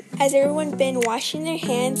everyone. Has everyone been washing their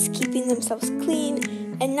hands, keeping themselves clean,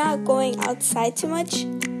 and not going outside too much?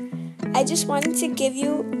 I just wanted to give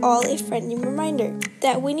you all a friendly reminder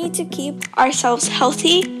that we need to keep ourselves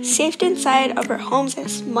healthy, safe inside of our homes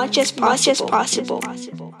as much as possible.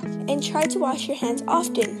 And try to wash your hands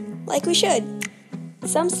often, like we should.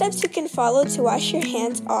 Some steps you can follow to wash your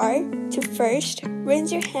hands are to first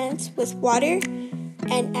rinse your hands with water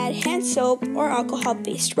and add hand soap or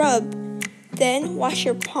alcohol-based rub. Then wash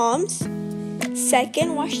your palms.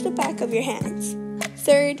 Second, wash the back of your hands.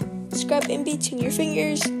 Third, scrub in between your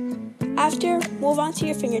fingers. After, move on to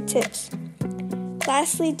your fingertips.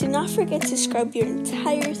 Lastly, do not forget to scrub your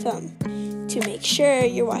entire thumb. To make sure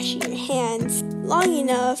you're washing your hands long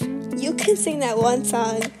enough, you can sing that one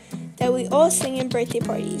song that we all sing in birthday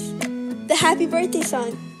parties. The happy birthday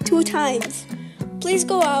song, 2 times. Please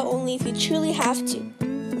go out only if you truly have to,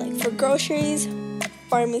 like for groceries,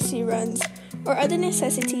 pharmacy runs, or other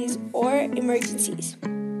necessities or emergencies.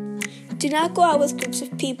 Do not go out with groups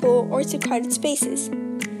of people or to crowded spaces.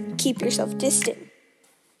 Keep yourself distant.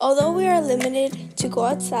 Although we are limited to go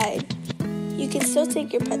outside, you can still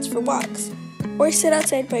take your pets for walks or sit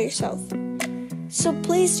outside by yourself. So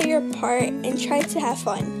please do your part and try to have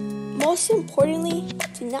fun. Most importantly,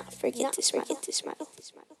 do not forget to smile.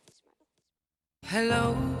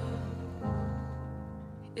 Hello,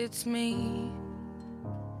 it's me.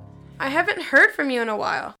 I haven't heard from you in a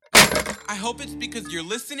while. I hope it's because you're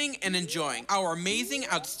listening and enjoying our amazing,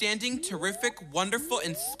 outstanding, terrific, wonderful,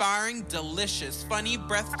 inspiring, delicious, funny,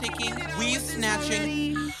 breathtaking,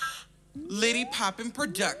 weave-snatching, Liddy Poppin'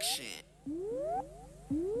 production.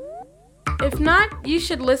 If not, you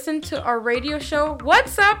should listen to our radio show,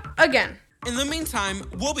 What's Up, again. In the meantime,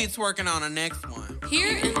 we'll be working on our next one.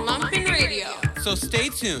 Here in Lumpin' Radio. So stay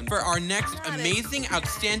tuned for our next amazing,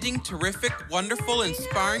 outstanding, terrific, wonderful,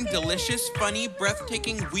 inspiring, delicious, funny,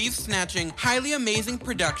 breathtaking, weave-snatching, highly amazing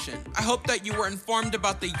production. I hope that you were informed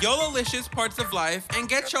about the YOLO-licious parts of life and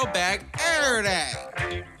get your bag every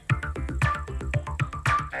day.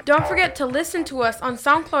 Don't forget to listen to us on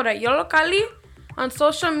SoundCloud at YOLOCali, on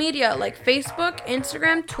social media like Facebook,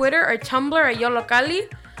 Instagram, Twitter, or Tumblr at YOLOCali,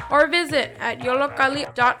 or visit at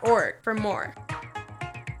yolocali.org for more.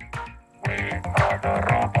 We are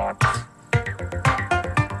the